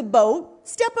step out of the boat,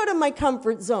 step out of my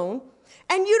comfort zone,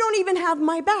 and you don't even have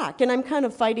my back. And I'm kind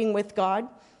of fighting with God.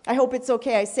 I hope it's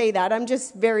okay I say that. I'm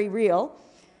just very real.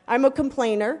 I'm a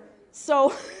complainer.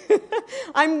 So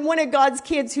I'm one of God's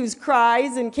kids who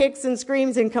cries and kicks and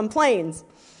screams and complains.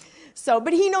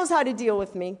 But he knows how to deal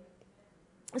with me.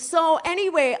 So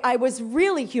anyway, I was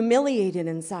really humiliated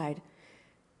inside.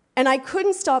 And I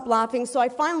couldn't stop laughing, so I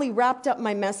finally wrapped up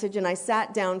my message and I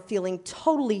sat down feeling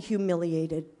totally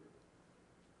humiliated.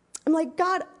 I'm like,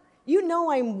 God, you know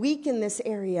I'm weak in this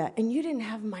area and you didn't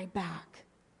have my back.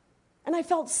 And I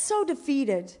felt so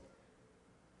defeated.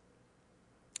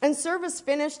 And service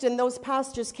finished, and those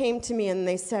pastors came to me and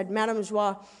they said, Madame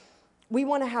Joie, we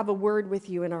want to have a word with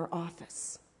you in our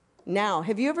office. Now,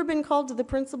 have you ever been called to the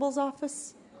principal's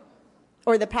office?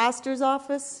 Or the pastor's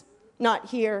office? Not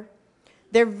here.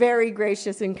 They're very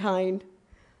gracious and kind.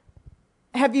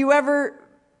 Have you ever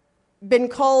been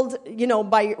called,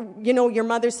 by, your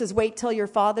mother says, wait till your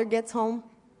father gets home?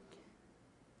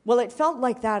 Well, it felt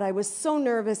like that. I was so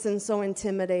nervous and so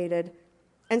intimidated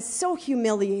and so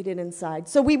humiliated inside.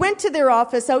 So we went to their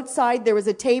office. Outside, there was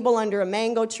a table under a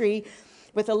mango tree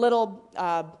with a little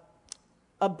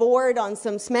a board on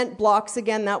some cement blocks.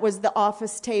 Again, that was the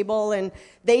office table. And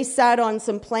they sat on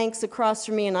some planks across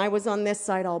from me, and I was on this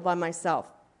side all by myself.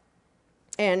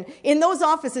 And in those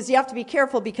offices, you have to be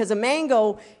careful because a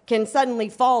mango can suddenly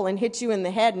fall and hit you in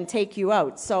the head and take you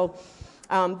out. So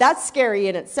that's scary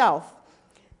in itself.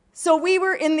 So we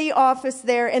were in the office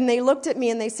there, and they looked at me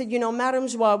and they said, Madame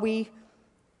Joie,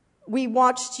 we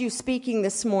watched you speaking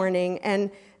this morning,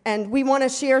 and we want to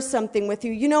share something with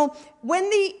you. When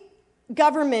the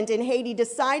government in Haiti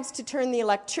decides to turn the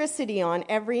electricity on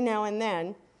every now and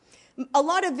then, a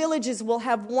lot of villages will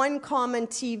have one common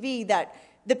TV that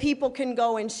the people can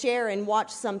go and share and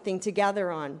watch something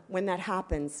together on when that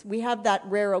happens. We have that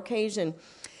rare occasion.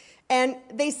 And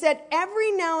they said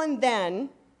every now and then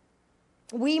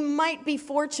we might be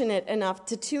fortunate enough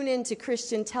to tune into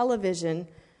Christian television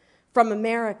from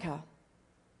America.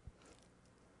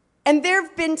 And there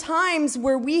have been times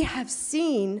where we have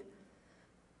seen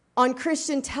on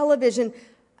Christian television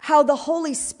how the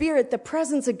Holy Spirit, the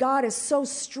presence of God, is so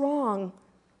strong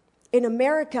in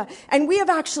America. And we have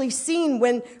actually seen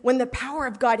when the power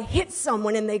of God hits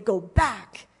someone and they go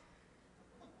back.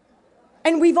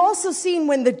 And we've also seen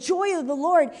when the joy of the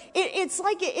Lord, it's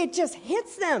like it just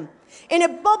hits them. And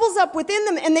it bubbles up within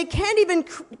them, and they can't even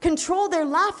control their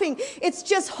laughing. It's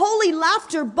just holy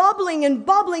laughter bubbling and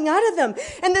bubbling out of them.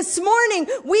 And this morning,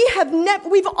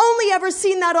 we've only ever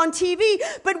seen that on TV,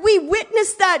 but we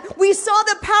witnessed that. We saw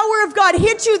the power of God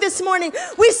hit you this morning.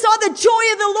 We saw the joy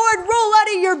of the Lord roll out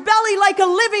of your belly like a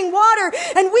living water,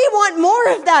 and we want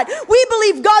more of that. We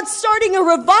believe God's starting a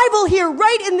revival here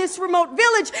right in this remote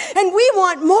village, and we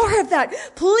want more of that.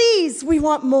 Please, we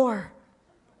want more.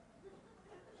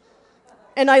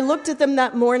 And I looked at them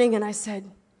that morning and I said,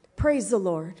 praise the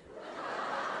Lord.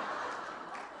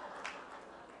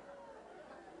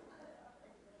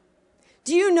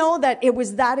 Do you know that it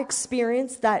was that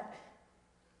experience that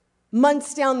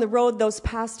months down the road, those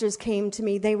pastors came to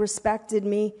me, they respected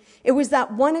me. It was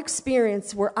that one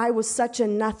experience where I was such a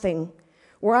nothing,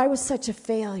 where I was such a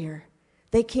failure.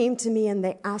 They came to me and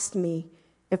they asked me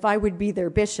if I would be their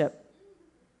bishop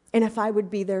and if I would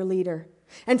be their leader.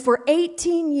 And for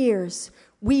 18 years,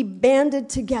 we banded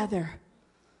together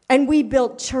and we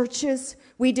built churches.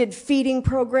 We did feeding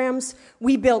programs.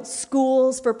 We built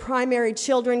schools for primary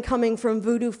children coming from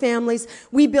voodoo families.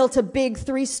 We built a big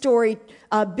 3-story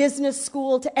business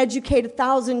school to educate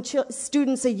 1,000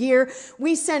 students a year.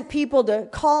 We sent people to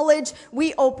college.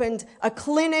 We opened a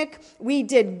clinic. We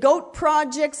did goat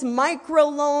projects,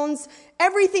 microloans,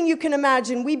 everything you can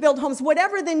imagine. We built homes.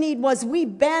 Whatever the need was, we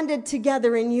banded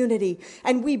together in unity,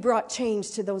 and we brought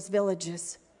change to those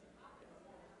villages.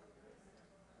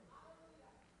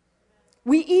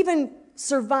 We even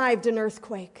survived an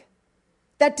earthquake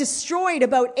that destroyed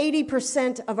about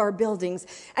 80% of our buildings,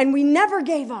 and we never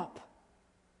gave up.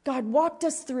 God walked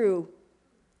us through,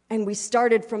 and we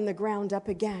started from the ground up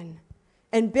again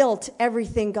and built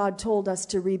everything God told us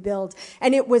to rebuild.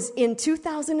 And it was in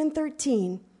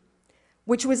 2013,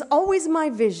 which was always my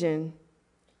vision,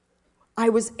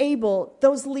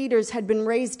 those leaders had been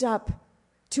raised up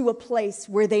to a place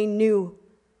where they knew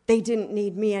they didn't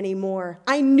need me anymore.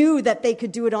 I knew that they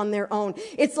could do it on their own.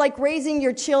 It's like raising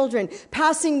your children,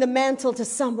 passing the mantle to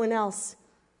someone else,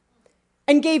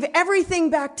 and gave everything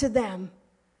back to them.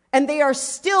 And they are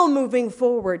still moving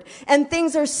forward, and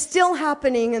things are still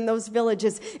happening in those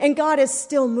villages, and God is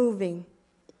still moving.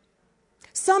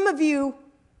 Some of you,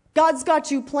 God's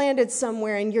got you planted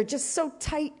somewhere, and you're just so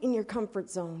tight in your comfort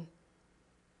zone.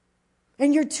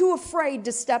 And you're too afraid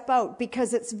to step out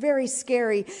because it's very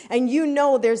scary, and you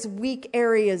know there's weak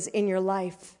areas in your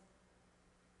life.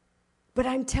 But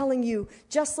I'm telling you,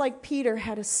 just like Peter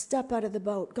had to step out of the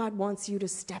boat, God wants you to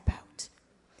step out.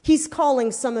 He's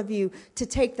calling some of you to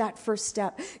take that first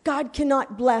step. God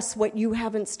cannot bless what you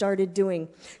haven't started doing.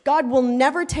 God will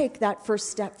never take that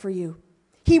first step for you.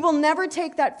 He will never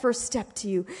take that first step to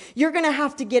you. You're going to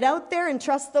have to get out there and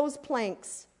trust those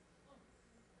planks.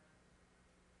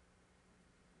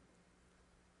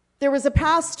 There was a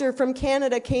pastor from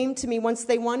Canada came to me once.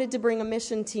 They wanted to bring a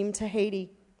mission team to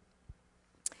Haiti.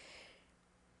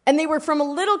 And they were from a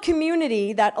little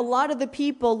community that a lot of the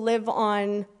people live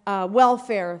on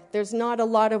welfare. There's not a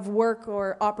lot of work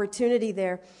or opportunity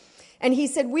there. And he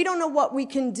said, we don't know what we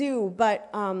can do, but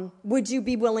would you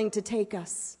be willing to take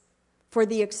us for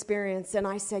the experience? And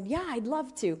I said, yeah, I'd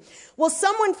love to. Well,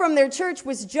 someone from their church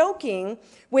was joking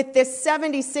with this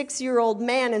 76-year-old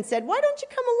man and said, why don't you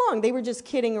come along? They were just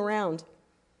kidding around.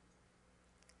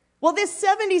 Well, this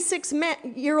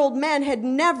 76-year-old man had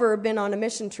never been on a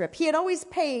mission trip. He had always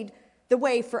paid the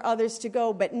way for others to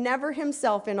go, but never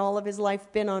himself in all of his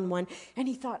life been on one. And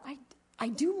he thought, I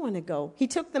do want to go. He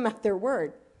took them at their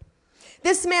word.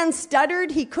 This man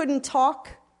stuttered. He couldn't talk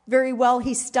very well.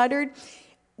 He stuttered.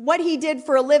 What he did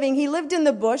for a living, he lived in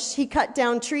the bush. He cut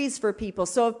down trees for people.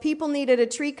 So if people needed a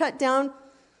tree cut down,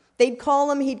 they'd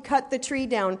call him. He'd cut the tree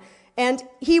down. And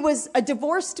he was a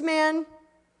divorced man.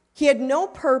 He had no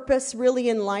purpose really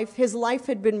in life. His life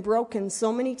had been broken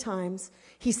so many times.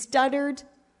 He stuttered.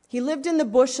 He lived in the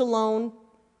bush alone.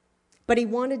 But he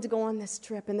wanted to go on this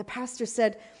trip. And the pastor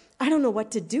said, I don't know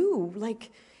what to do.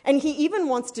 And he even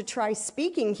wants to try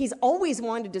speaking. He's always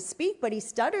wanted to speak, but he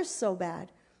stutters so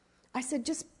bad. I said,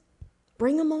 just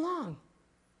bring him along.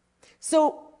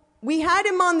 So we had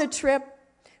him on the trip.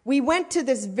 We went to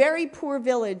this very poor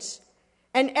village.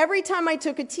 And every time I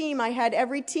took a team, I had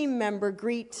every team member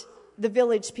greet the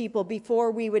village people before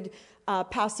we would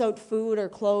pass out food or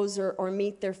clothes or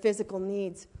meet their physical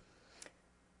needs.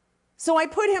 So I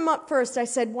put him up first. I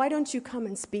said, why don't you come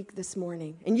and speak this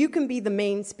morning? And you can be the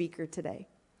main speaker today.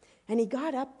 And he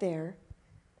got up there.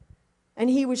 And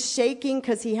he was shaking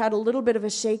because he had a little bit of a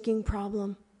shaking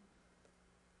problem.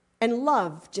 And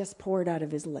love just poured out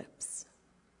of his lips.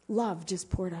 Love just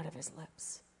poured out of his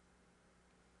lips.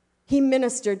 He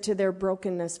ministered to their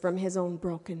brokenness from his own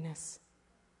brokenness.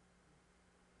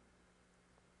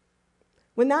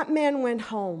 When that man went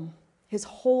home, his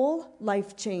whole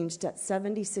life changed at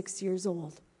 76 years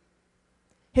old.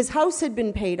 His house had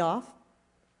been paid off.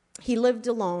 He lived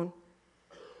alone.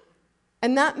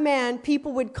 And that man,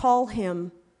 people would call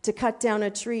him to cut down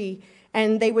a tree,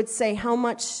 and they would say, how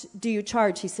much do you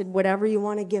charge? He said, whatever you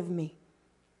want to give me.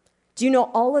 Do you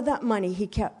know all of that money he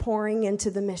kept pouring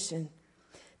into the mission?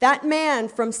 That man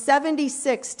from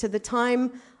 76 to the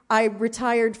time I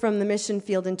retired from the mission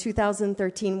field in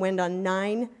 2013 went on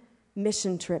 9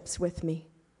 mission trips with me.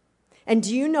 And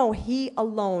do you know he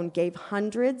alone gave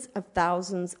hundreds of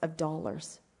thousands of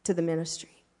dollars to the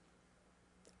ministry?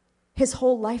 His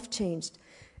whole life changed.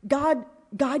 God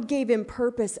gave him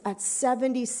purpose at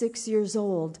 76 years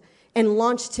old and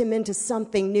launched him into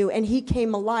something new, and he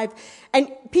came alive. And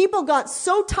people got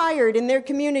so tired in their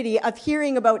community of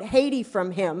hearing about Haiti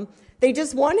from him, they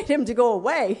just wanted him to go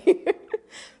away.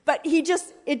 But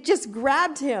it just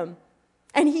grabbed him,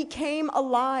 and he came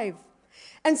alive.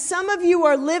 And some of you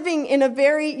are living in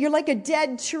you're like a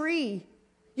dead tree.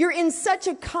 You're in such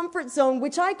a comfort zone,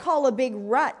 which I call a big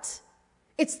rut.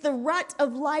 It's the rut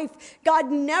of life.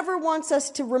 God never wants us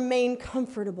to remain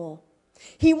comfortable.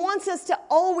 He wants us to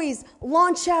always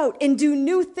launch out and do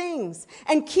new things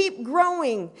and keep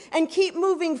growing and keep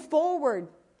moving forward.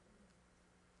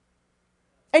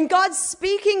 And God's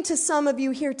speaking to some of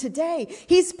you here today.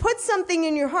 He's put something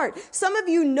in your heart. Some of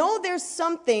you know there's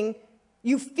something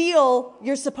you feel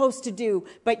you're supposed to do,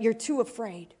 but you're too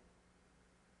afraid.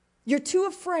 You're too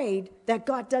afraid that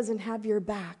God doesn't have your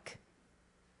back.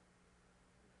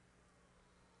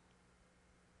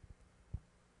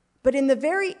 But in the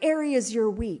very areas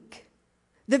you're weak,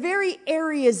 the very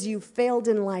areas you failed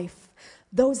in life,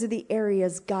 those are the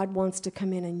areas God wants to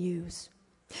come in and use.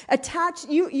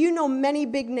 You know many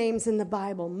big names in the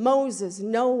Bible: Moses,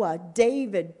 Noah,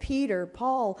 David, Peter,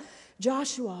 Paul,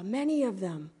 Joshua, many of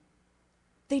them.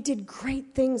 They did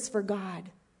great things for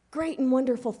God, great and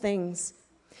wonderful things.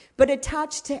 But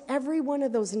attached to every one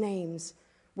of those names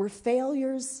were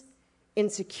failures,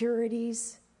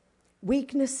 insecurities,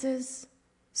 weaknesses,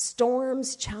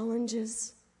 storms,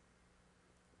 challenges,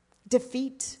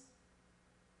 defeat,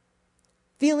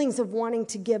 feelings of wanting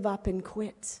to give up and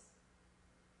quit.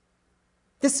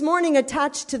 This morning,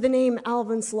 attached to the name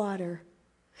Alvin Slaughter,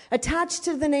 attached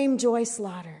to the name Joy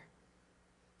Slaughter,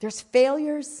 there's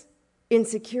failures,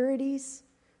 insecurities,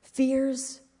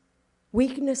 fears,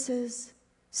 weaknesses,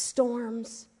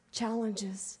 storms,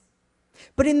 challenges.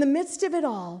 But in the midst of it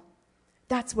all,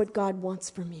 that's what God wants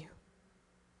from you.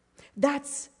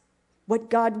 That's what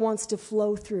God wants to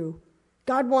flow through.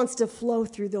 God wants to flow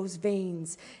through those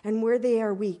veins. And where they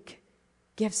are weak,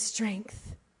 give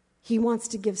strength. He wants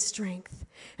to give strength.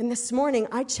 And this morning,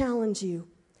 I challenge you,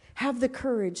 have the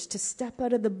courage to step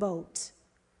out of the boat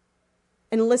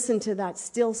and listen to that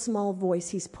still small voice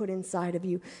He's put inside of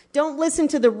you. Don't listen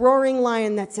to the roaring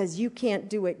lion that says, you can't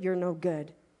do it, you're no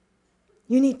good.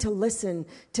 You need to listen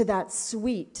to that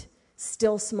sweet,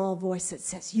 still small voice that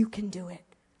says, you can do it.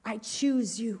 I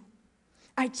choose you.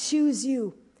 I choose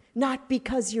you, not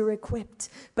because you're equipped,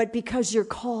 but because you're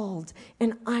called,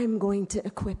 and I'm going to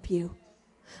equip you.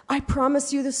 I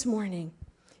promise you this morning,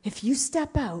 if you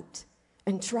step out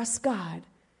and trust God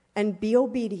and be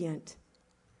obedient,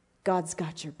 God's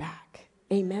got your back.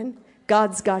 Amen.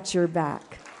 God's got your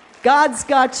back. God's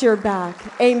got your back.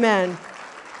 Amen.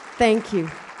 Thank you.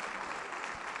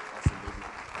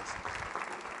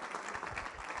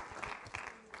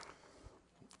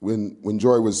 When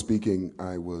Joy was speaking,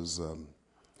 I was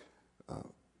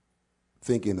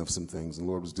thinking of some things, and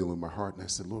the Lord was dealing with my heart, and I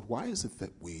said, Lord, why is it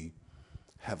that we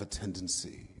have a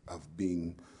tendency of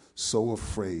being so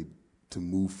afraid to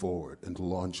move forward and to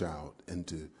launch out and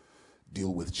to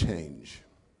deal with change?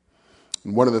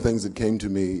 And one of the things that came to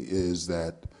me is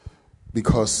that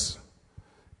because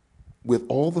with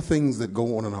all the things that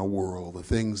go on in our world, the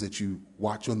things that you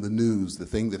watch on the news, the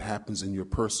thing that happens in your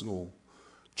personal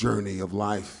journey of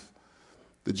life,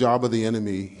 the job of the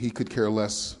enemy, he could care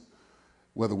less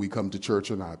whether we come to church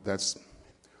or not. That's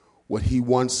what he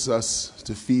wants us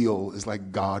to feel, is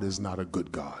like God is not a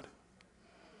good God.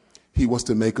 He wants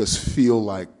to make us feel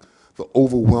like the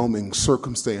overwhelming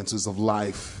circumstances of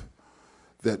life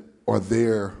that are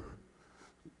there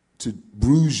to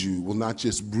bruise you will not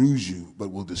just bruise you,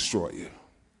 but will destroy you.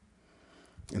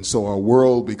 And so our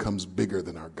world becomes bigger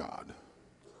than our God.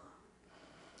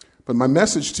 But my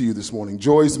message to you this morning,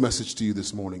 Joy's message to you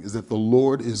this morning, is that the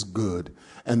Lord is good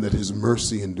and that his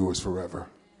mercy endures forever.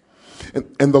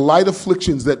 And the light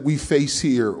afflictions that we face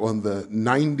here on the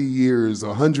 90 years,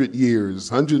 100 years,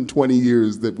 120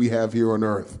 years that we have here on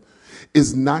earth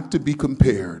is not to be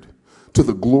compared to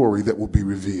the glory that will be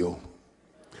revealed.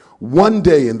 One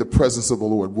day in the presence of the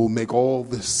Lord will make all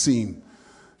this seem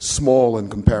small in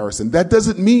comparison. That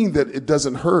doesn't mean that it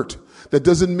doesn't hurt. That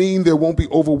doesn't mean there won't be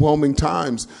overwhelming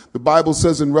times. The Bible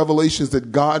says in Revelations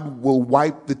that God will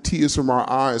wipe the tears from our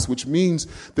eyes, which means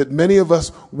that many of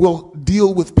us will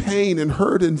deal with pain and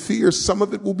hurt and fear. Some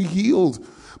of it will be healed,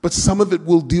 but some of it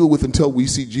we'll deal with until we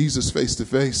see Jesus face to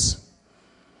face.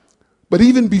 But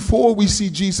even before we see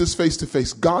Jesus face to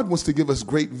face, God wants to give us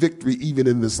great victory even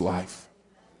in this life.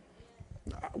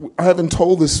 We haven't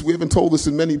told this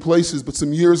in many places, but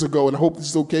some years ago, and I hope this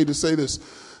is okay to say this,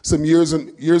 some years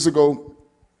ago,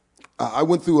 I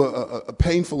went through a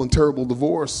painful and terrible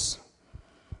divorce.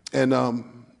 And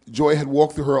Joy had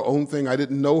walked through her own thing. I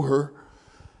didn't know her.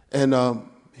 And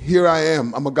here I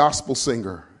am. I'm a gospel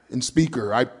singer and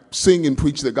speaker. I sing and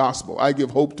preach the gospel. I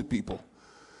give hope to people.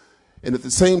 And at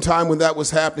the same time when that was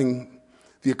happening,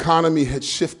 the economy had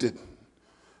shifted.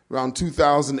 Around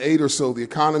 2008 or so, the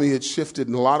economy had shifted.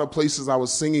 In a lot of places I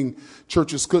was singing,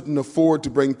 churches couldn't afford to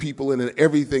bring people in, and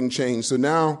everything changed. So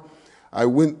now I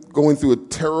going through a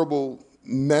terrible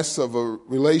mess of a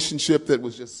relationship that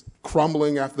was just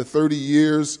crumbling after 30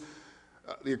 years.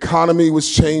 The economy was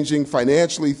changing.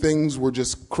 Financially, things were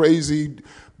just crazy,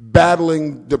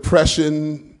 battling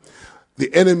depression. The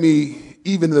enemy,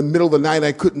 even in the middle of the night,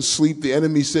 I couldn't sleep. The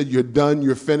enemy said, "You're done,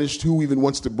 you're finished. Who even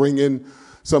wants to bring in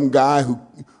some guy who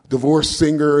divorced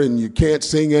singer and you can't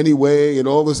sing anyway," and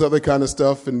all this other kind of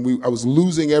stuff. And I was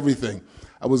losing everything.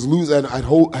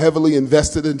 I'd heavily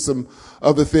invested in some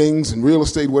other things and real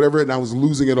estate, whatever, and I was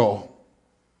losing it all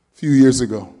a few years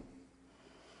ago.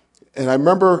 And I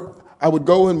remember I would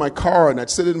go in my car and I'd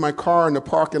sit in my car in the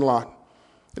parking lot.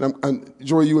 And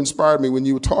Joy, you inspired me when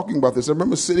you were talking about this. I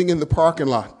remember sitting in the parking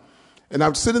lot, and I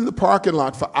would sit in the parking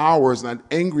lot for hours, and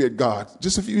I'd angry at God.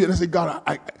 Just a few years, and I said, God,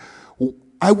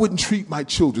 I wouldn't treat my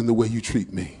children the way you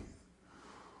treat me.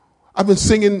 I've been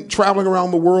singing, traveling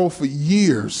around the world for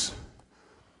years.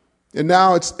 And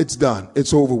now it's done.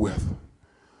 It's over with.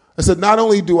 I said, not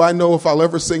only do I know if I'll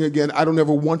ever sing again, I don't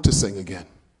ever want to sing again.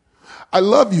 I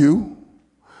love you,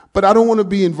 but I don't want to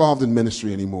be involved in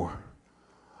ministry anymore.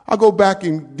 I'll go back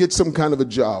and get some kind of a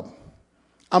job.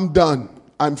 I'm done.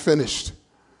 I'm finished.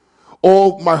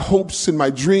 All my hopes and my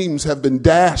dreams have been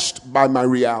dashed by my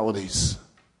realities.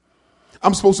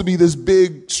 I'm supposed to be this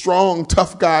big, strong,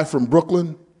 tough guy from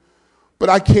Brooklyn, but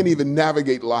I can't even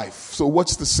navigate life. So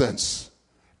what's the sense?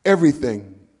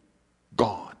 Everything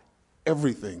gone.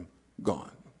 Everything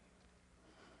gone.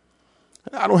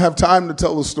 I don't have time to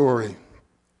tell the story.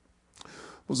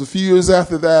 It was a few years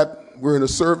after that, we're in a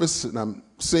service, and I'm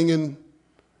singing,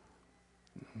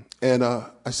 and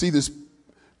I see this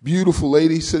beautiful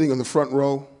lady sitting in the front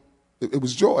row. It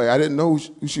was Joy. I didn't know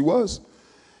who she was.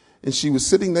 And she was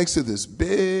sitting next to this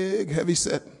big,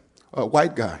 heavy-set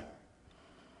white guy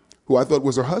who I thought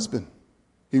was her husband.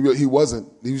 He wasn't.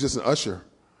 He was just an usher.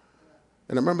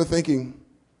 And I remember thinking,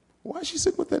 why is she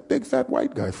sitting with that big, fat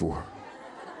white guy for?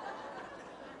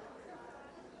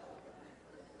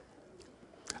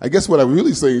 I guess what I'm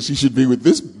really saying is she should be with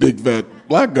this big, fat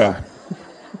black guy.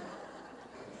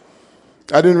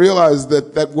 I didn't realize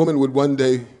that that woman would one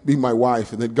day be my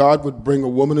wife, and that God would bring a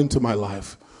woman into my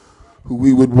life who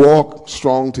we would walk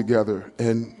strong together,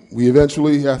 and We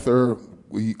eventually, after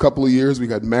a couple of years, we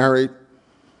got married.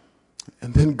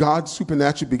 And then God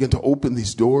supernaturally began to open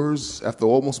these doors after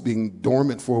almost being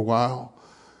dormant for a while.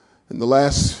 In the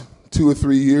last 2 or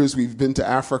 3 years, we've been to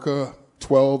Africa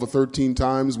 12 or 13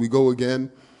 times. We go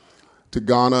again to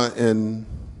Ghana in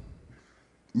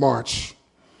March.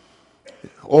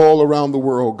 All around the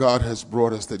world, God has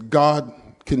brought us, that God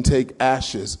can take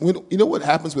ashes. You know what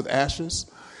happens with ashes?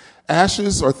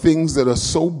 Ashes are things that are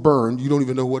so burned, you don't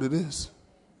even know what it is.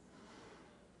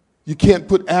 You can't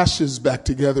put ashes back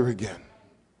together again.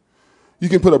 You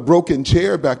can put a broken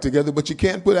chair back together, but you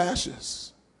can't put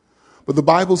ashes. But the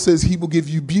Bible says he will give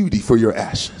you beauty for your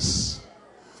ashes.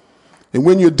 And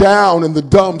when you're down in the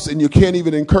dumps and you can't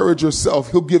even encourage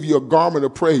yourself, he'll give you a garment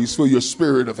of praise for your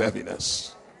spirit of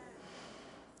heaviness.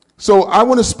 So I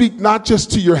want to speak not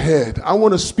just to your head. I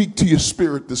want to speak to your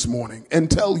spirit this morning and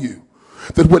tell you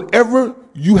that whatever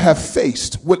you have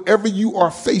faced, whatever you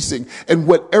are facing, and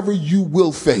whatever you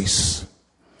will face,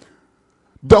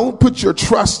 don't put your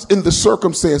trust in the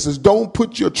circumstances. Don't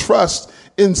put your trust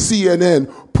in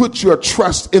CNN. Put your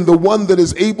trust in the one that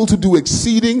is able to do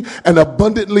exceeding and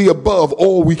abundantly above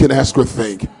all we can ask or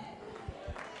think.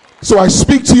 So I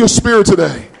speak to your spirit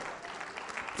today.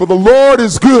 For the Lord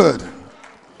is good,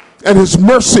 and his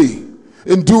mercy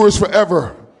endures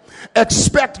forever.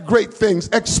 Expect great things.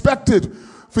 Expect it.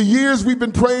 For years, we've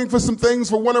been praying for some things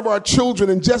for one of our children.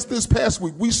 And just this past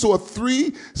week, we saw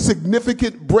 3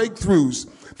 significant breakthroughs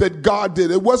that God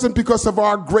did. It wasn't because of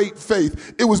our great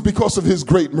faith. It was because of his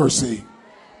great mercy.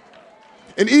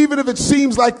 And even if it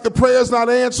seems like the prayer's not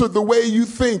answered the way you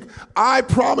think, I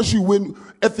promise you, when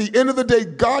at the end of the day,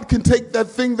 God can take that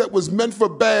thing that was meant for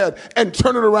bad and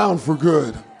turn it around for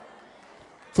good.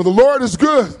 For the Lord is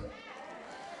good,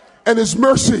 and his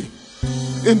mercy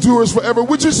endures forever.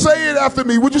 Would you say it after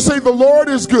me? Would you say, the Lord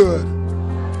is good,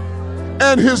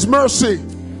 and his mercy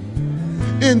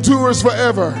endures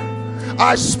forever?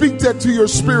 I speak that to your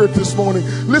spirit this morning.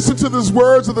 Listen to these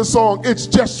words of the song. It's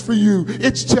just for you.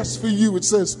 It's just for you. It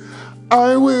says,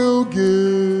 I will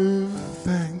give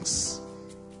thanks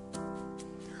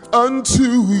unto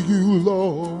you,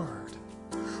 Lord,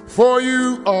 for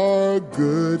you are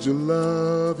good. Your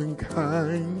loving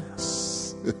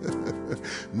kindness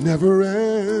never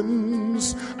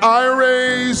ends. I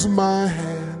raise my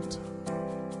hand.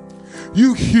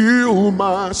 You heal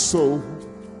my soul.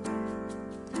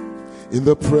 In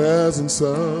the presence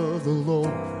of the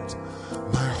Lord,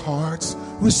 my heart's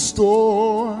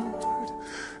restored,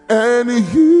 and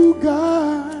you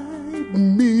guide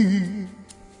me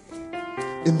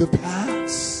in the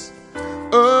paths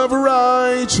of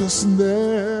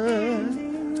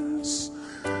righteousness,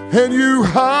 and you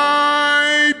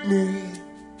hide me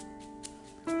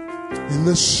in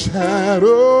the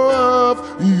shadow of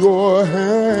your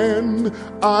hand.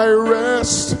 I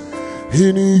rest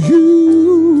in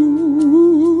you.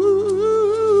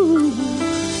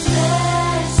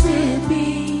 Blessed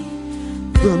be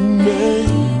the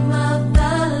name of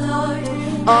the Lord.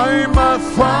 I'm my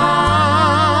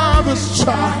Father's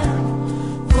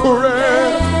child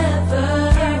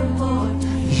forevermore.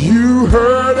 You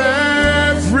heard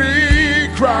every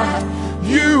cry.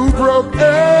 You broke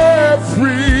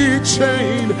every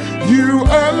chain. You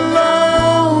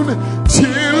alone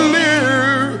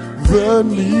deliver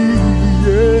me.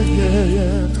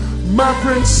 My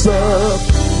Prince of,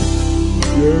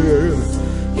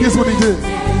 here's what he did.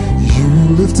 You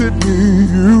lifted me,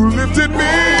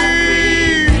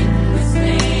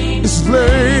 it's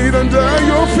laid under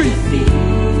your feet.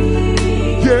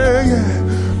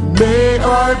 May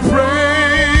our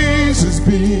praises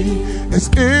be as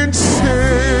incense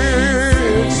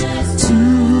to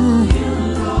you.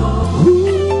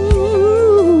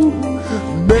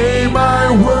 May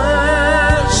my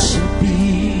worship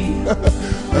be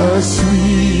a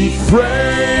sweet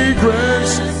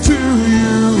fragrance to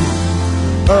you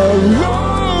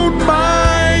alone,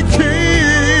 my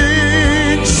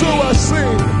King. So I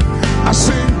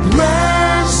sing,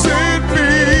 blessed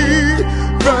be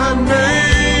the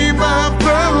name of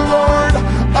the Lord.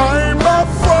 I'm my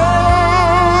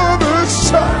Father's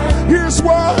child. Here's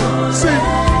why, sing.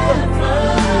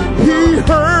 He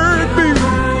heard me.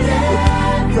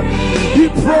 He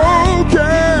broke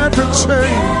every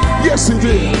chain. Yes, he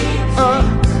did.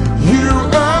 You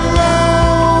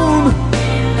alone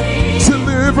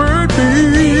delivered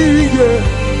me.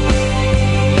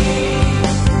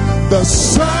 The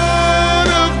Son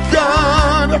of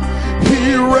God,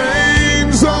 he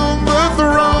reigns on the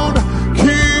throne.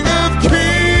 King of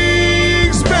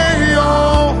kings, may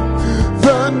all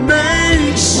the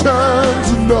nations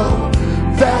know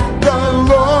that the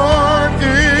Lord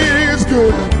is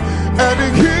good, and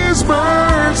he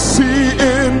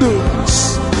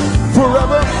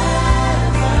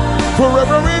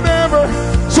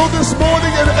this morning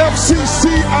at FCC,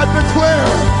 I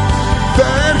declare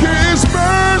that His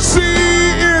mercy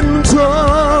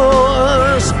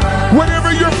endures. Whatever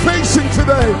you're facing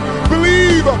today,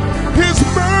 believe His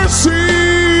mercy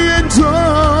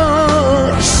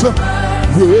endures.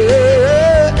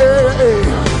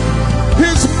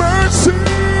 His mercy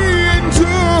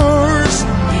endures.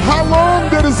 How long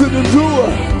does it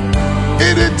endure?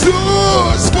 It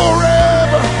endures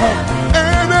forever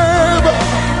and ever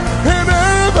and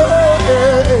ever.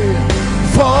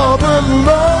 For the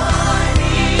Lord,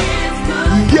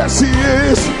 yes, He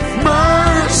is.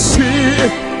 Mercy,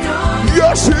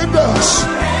 yes, it does.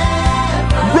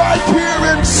 Right here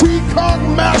in Seekonk,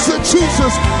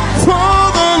 Massachusetts,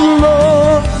 for the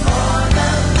Lord,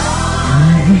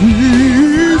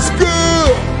 He's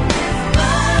good.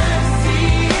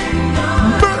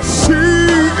 Mercy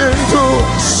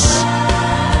endures.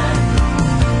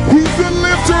 He's the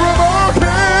lifter of our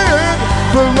head,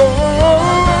 the Lord.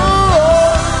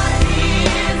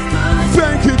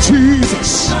 Thank you,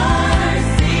 Jesus.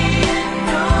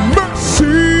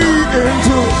 Mercy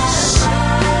endures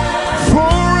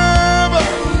forever.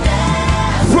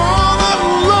 For the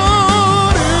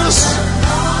Lord is.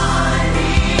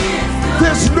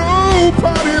 There's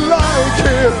nobody like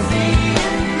Him.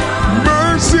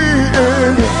 Mercy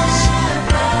endures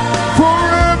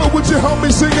forever. Would you help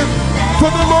me sing it? For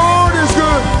the Lord is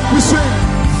good. We sing,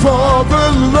 for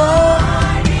the Lord,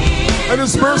 and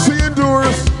His mercy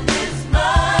endures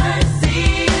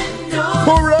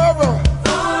forever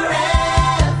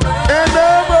and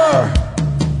ever.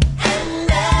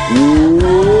 Oh,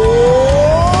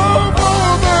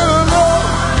 for the Lord,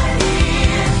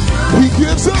 He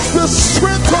gives us the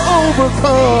strength to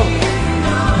overcome.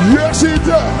 Yes, He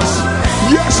does.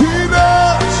 Yes, He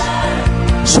does.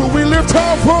 So we lift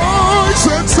our voice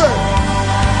and say,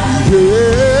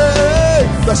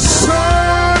 yeah, the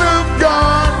Son of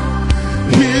God,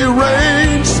 He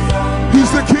reigns.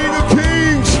 He's the King of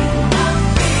Kings.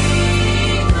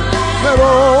 Let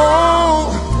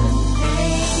all.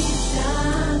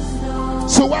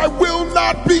 So I will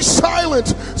not be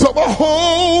silent till the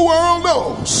whole world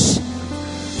knows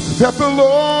that the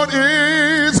Lord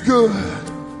is good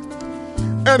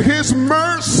and His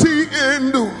mercy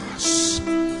endures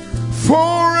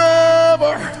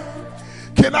forever.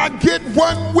 Can I get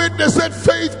one witness at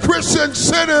Faith Christian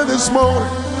Center this morning?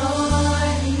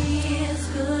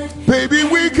 Baby,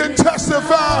 we can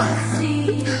testify.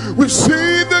 We've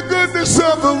seen the goodness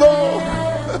of the Lord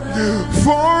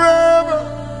forever,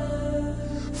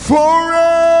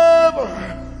 forever,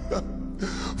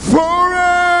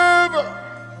 forever,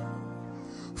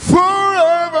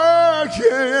 forever,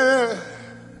 yeah,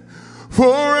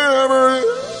 forever.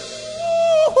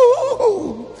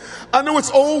 I know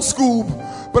it's old school,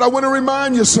 but I want to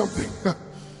remind you something.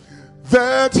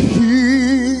 That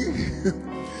He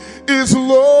is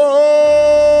Lord.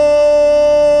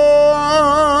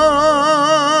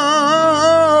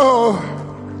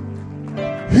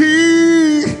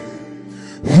 He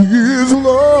is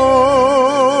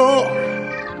Lord.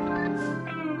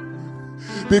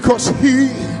 Because He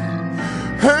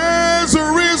has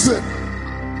risen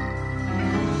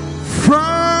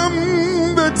from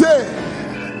the dead.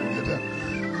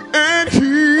 And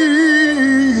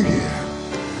He's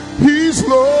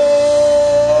Lord.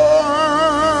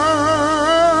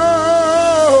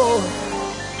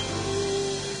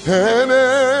 And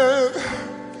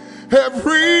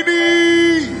every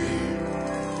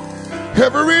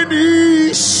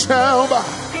knee shall bow,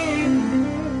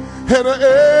 and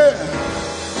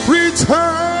every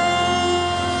tongue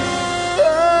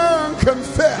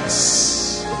confess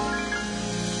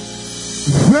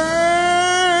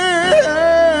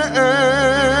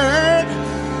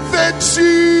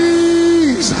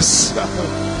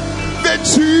that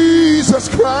Jesus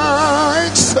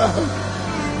Christ,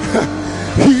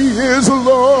 He is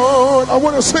Lord. I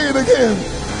want to say it again.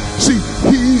 See,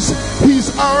 He's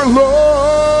our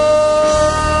Lord.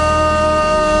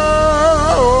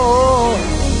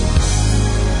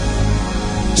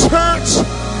 Church,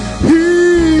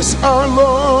 He's our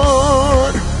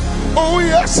Lord. Oh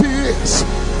yes, He is.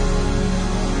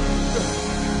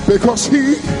 Because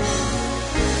He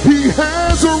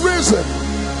has risen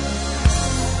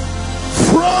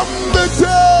from the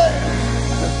dead,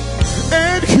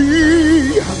 and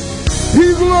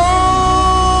He's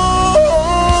Lord.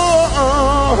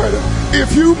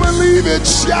 If you believe it,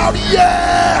 shout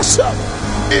yes.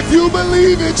 If you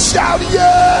believe it, shout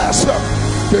yes.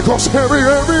 Because every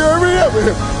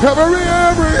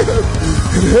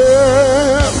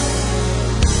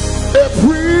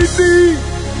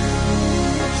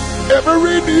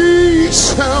knee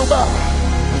shall bow,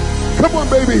 Come on,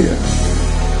 baby.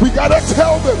 We gotta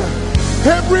tell them.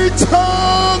 Every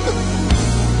tongue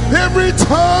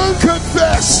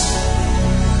confess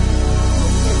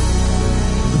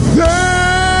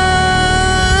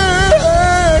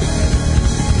that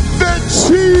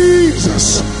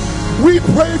Jesus. We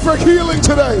pray for healing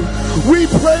today. We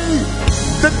pray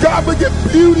that God would give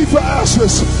beauty for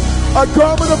ashes, a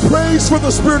garment of praise for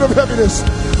the spirit of heaviness.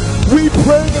 We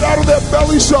pray that out of their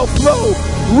belly shall flow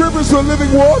rivers of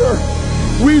living water.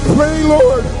 We pray,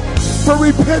 Lord, for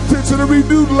repentance and a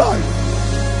renewed life.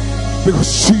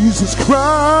 Because Jesus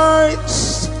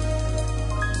Christ,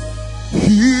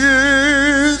 He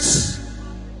is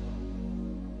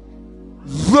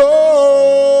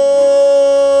Lord.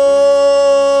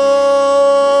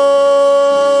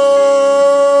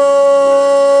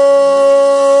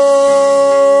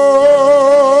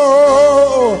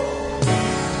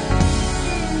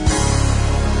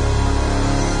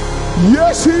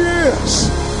 Yes, He is.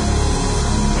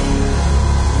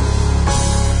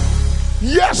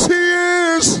 Yes, He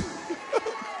is.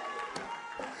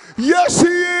 Yes, He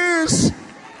is.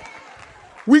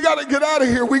 We got to get out of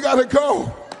here. We got to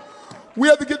go. We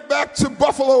have to get back to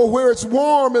Buffalo where it's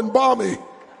warm and balmy.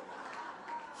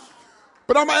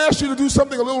 But I'm going to ask you to do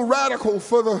something a little radical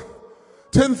for the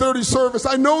 10:30 service.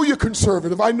 I know you're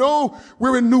conservative. I know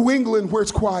we're in New England where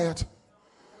it's quiet.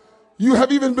 You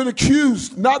have even been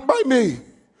accused, not by me.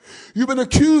 You've been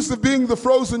accused of being the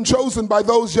frozen chosen by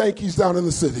those Yankees down in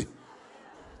the city.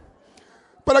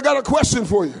 But I got a question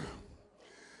for you.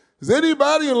 Is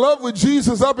anybody in love with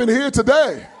Jesus up in here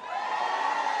today?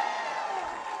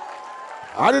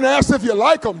 I didn't ask if you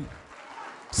like him.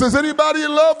 Says anybody in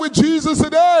love with Jesus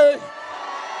today?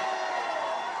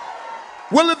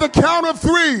 Well, at the count of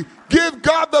 3, give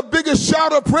God the biggest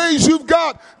shout of praise you've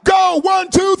got. Go, 1,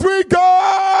 2, 3,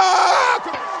 go!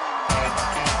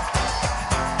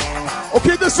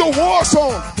 Okay, this is a war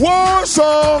song. War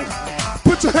song.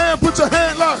 Put your hand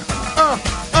like,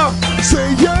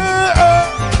 say yeah,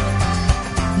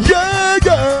 yeah,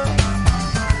 yeah,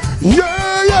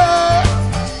 yeah,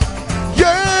 yeah,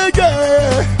 yeah,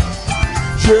 yeah,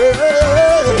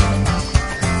 yeah,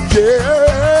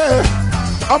 yeah.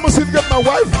 I'm gonna see if I get my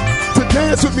wife to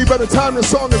dance with me by the time the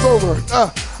song is over.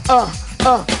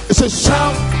 It says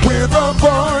shout with a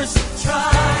voice of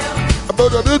triumph.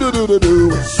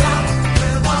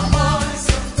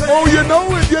 Oh, you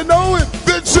know it,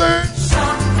 Then say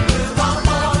shout with a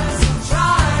voice of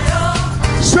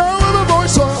triumph. Shout with a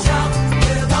voice of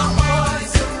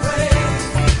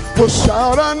praise. Well,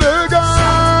 shout unto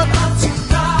God. Unto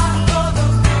God for the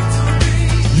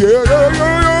victory. Yeah, yeah,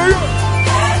 yeah, yeah,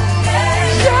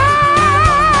 yeah.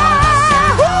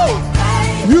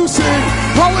 You sing,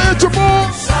 holla at your boy.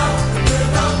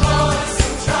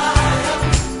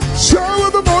 Shout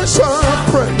with a voice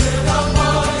of praise.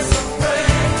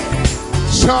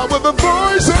 Shout with a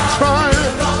voice of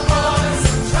triumph.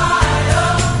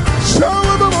 Shout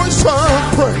with a voice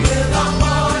of praise.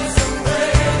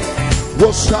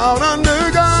 Well, shout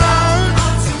unto God.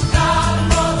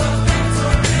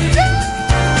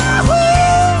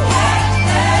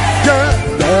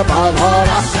 Yeah, my Lord.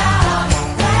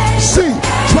 See,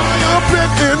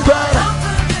 triumphant in battle.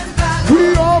 We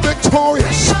are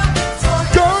victorious.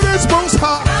 God is most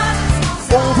high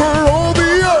over all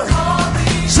the earth.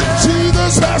 Since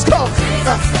Jesus has come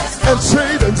and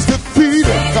Satan's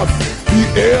defeated, the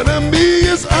enemy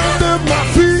is under my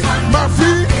feet,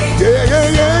 Yeah, yeah,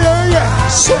 yeah, yeah, yeah.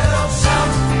 So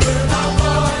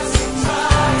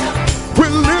we're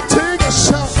lifting a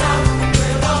shout.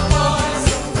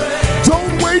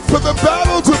 Don't wait for the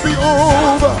battle to be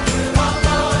over.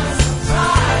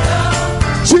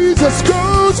 Jesus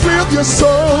goes with your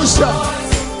soul. Shout.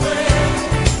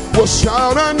 Well,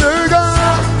 shout unto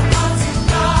God.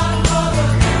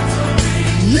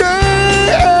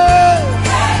 Yeah.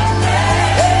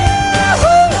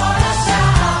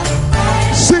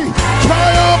 See,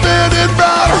 triumphant in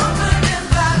battle.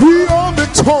 We are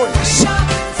victorious.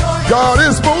 God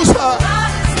is most high.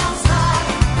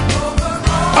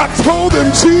 I told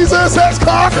him Jesus has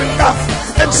conquered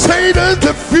and Satan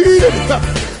defeated.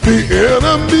 The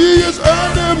enemy is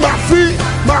under my feet,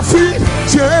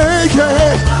 yeah,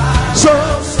 yeah. So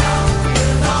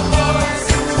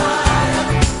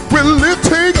we're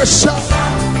lifting a shout.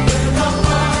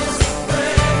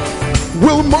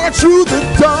 We'll march through the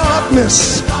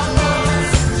darkness.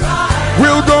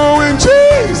 We'll go in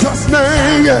Jesus'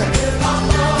 name.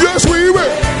 Yes, we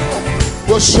will.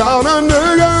 We'll shout unto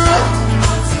God.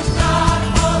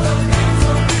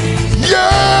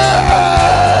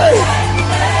 Yeah.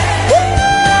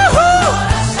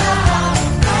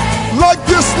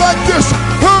 Like this,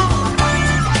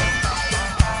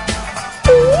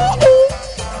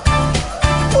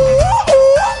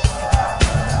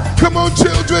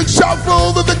 and shout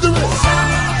for the victory.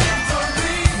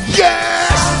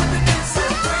 Yes.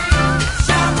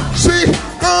 See,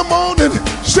 come on and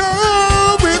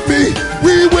shout with me.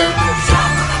 We will.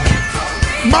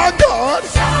 My God.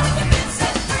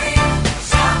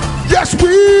 Yes,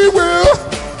 we will.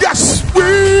 Yes,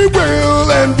 we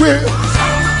will and will.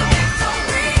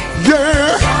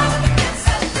 Yeah.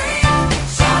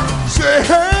 Say,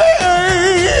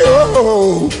 hey,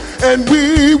 oh, and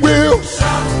we will.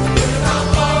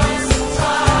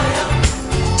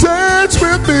 Dance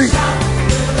with me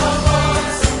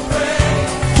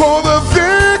for the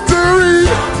victory.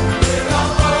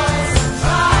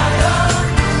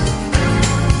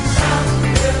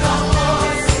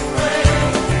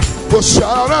 We'll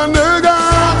shout unto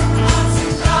God.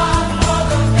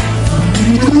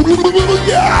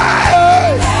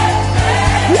 Yeah.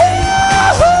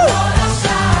 Woo-hoo.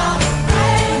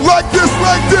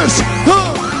 Like this.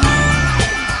 Huh.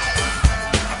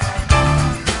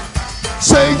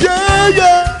 Say yeah,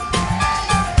 yeah.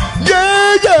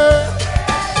 Yeah, yeah.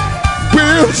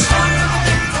 We'll,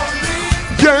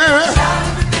 yeah.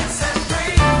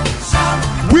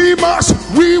 We must,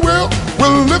 we will.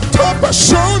 We'll lift up a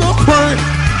shout of praise.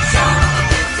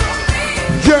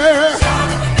 Yeah.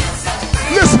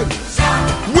 Listen,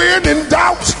 when in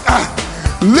doubt,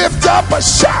 lift up a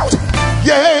shout.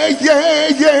 Yeah, yeah,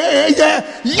 yeah, yeah,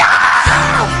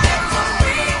 yeah.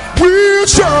 We'll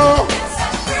shout.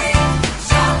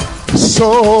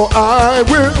 So I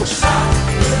will.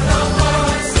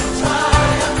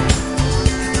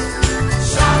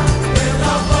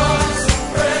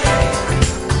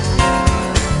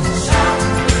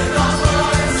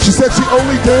 She said she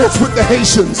only danced with the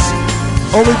Haitians.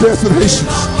 Only danced with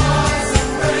Haitians.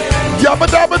 Yabba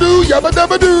dabba doo, yabba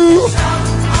dabba doo.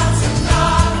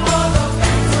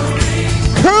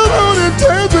 Come on and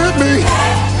dance with me.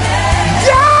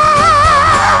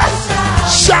 Yeah!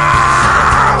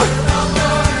 Shout!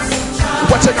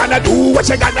 What you gonna do? What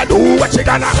you gonna do? What you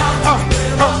gonna?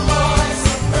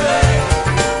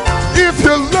 If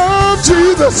you love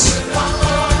Jesus,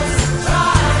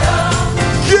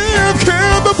 give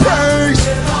him the praise.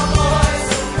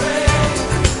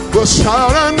 We'll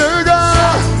shout unto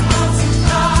God.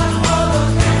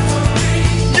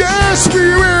 Yes, we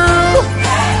will.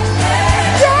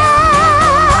 Yeah.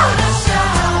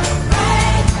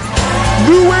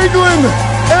 New England,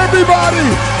 everybody,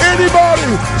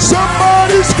 anybody,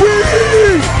 somebody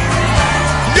scream.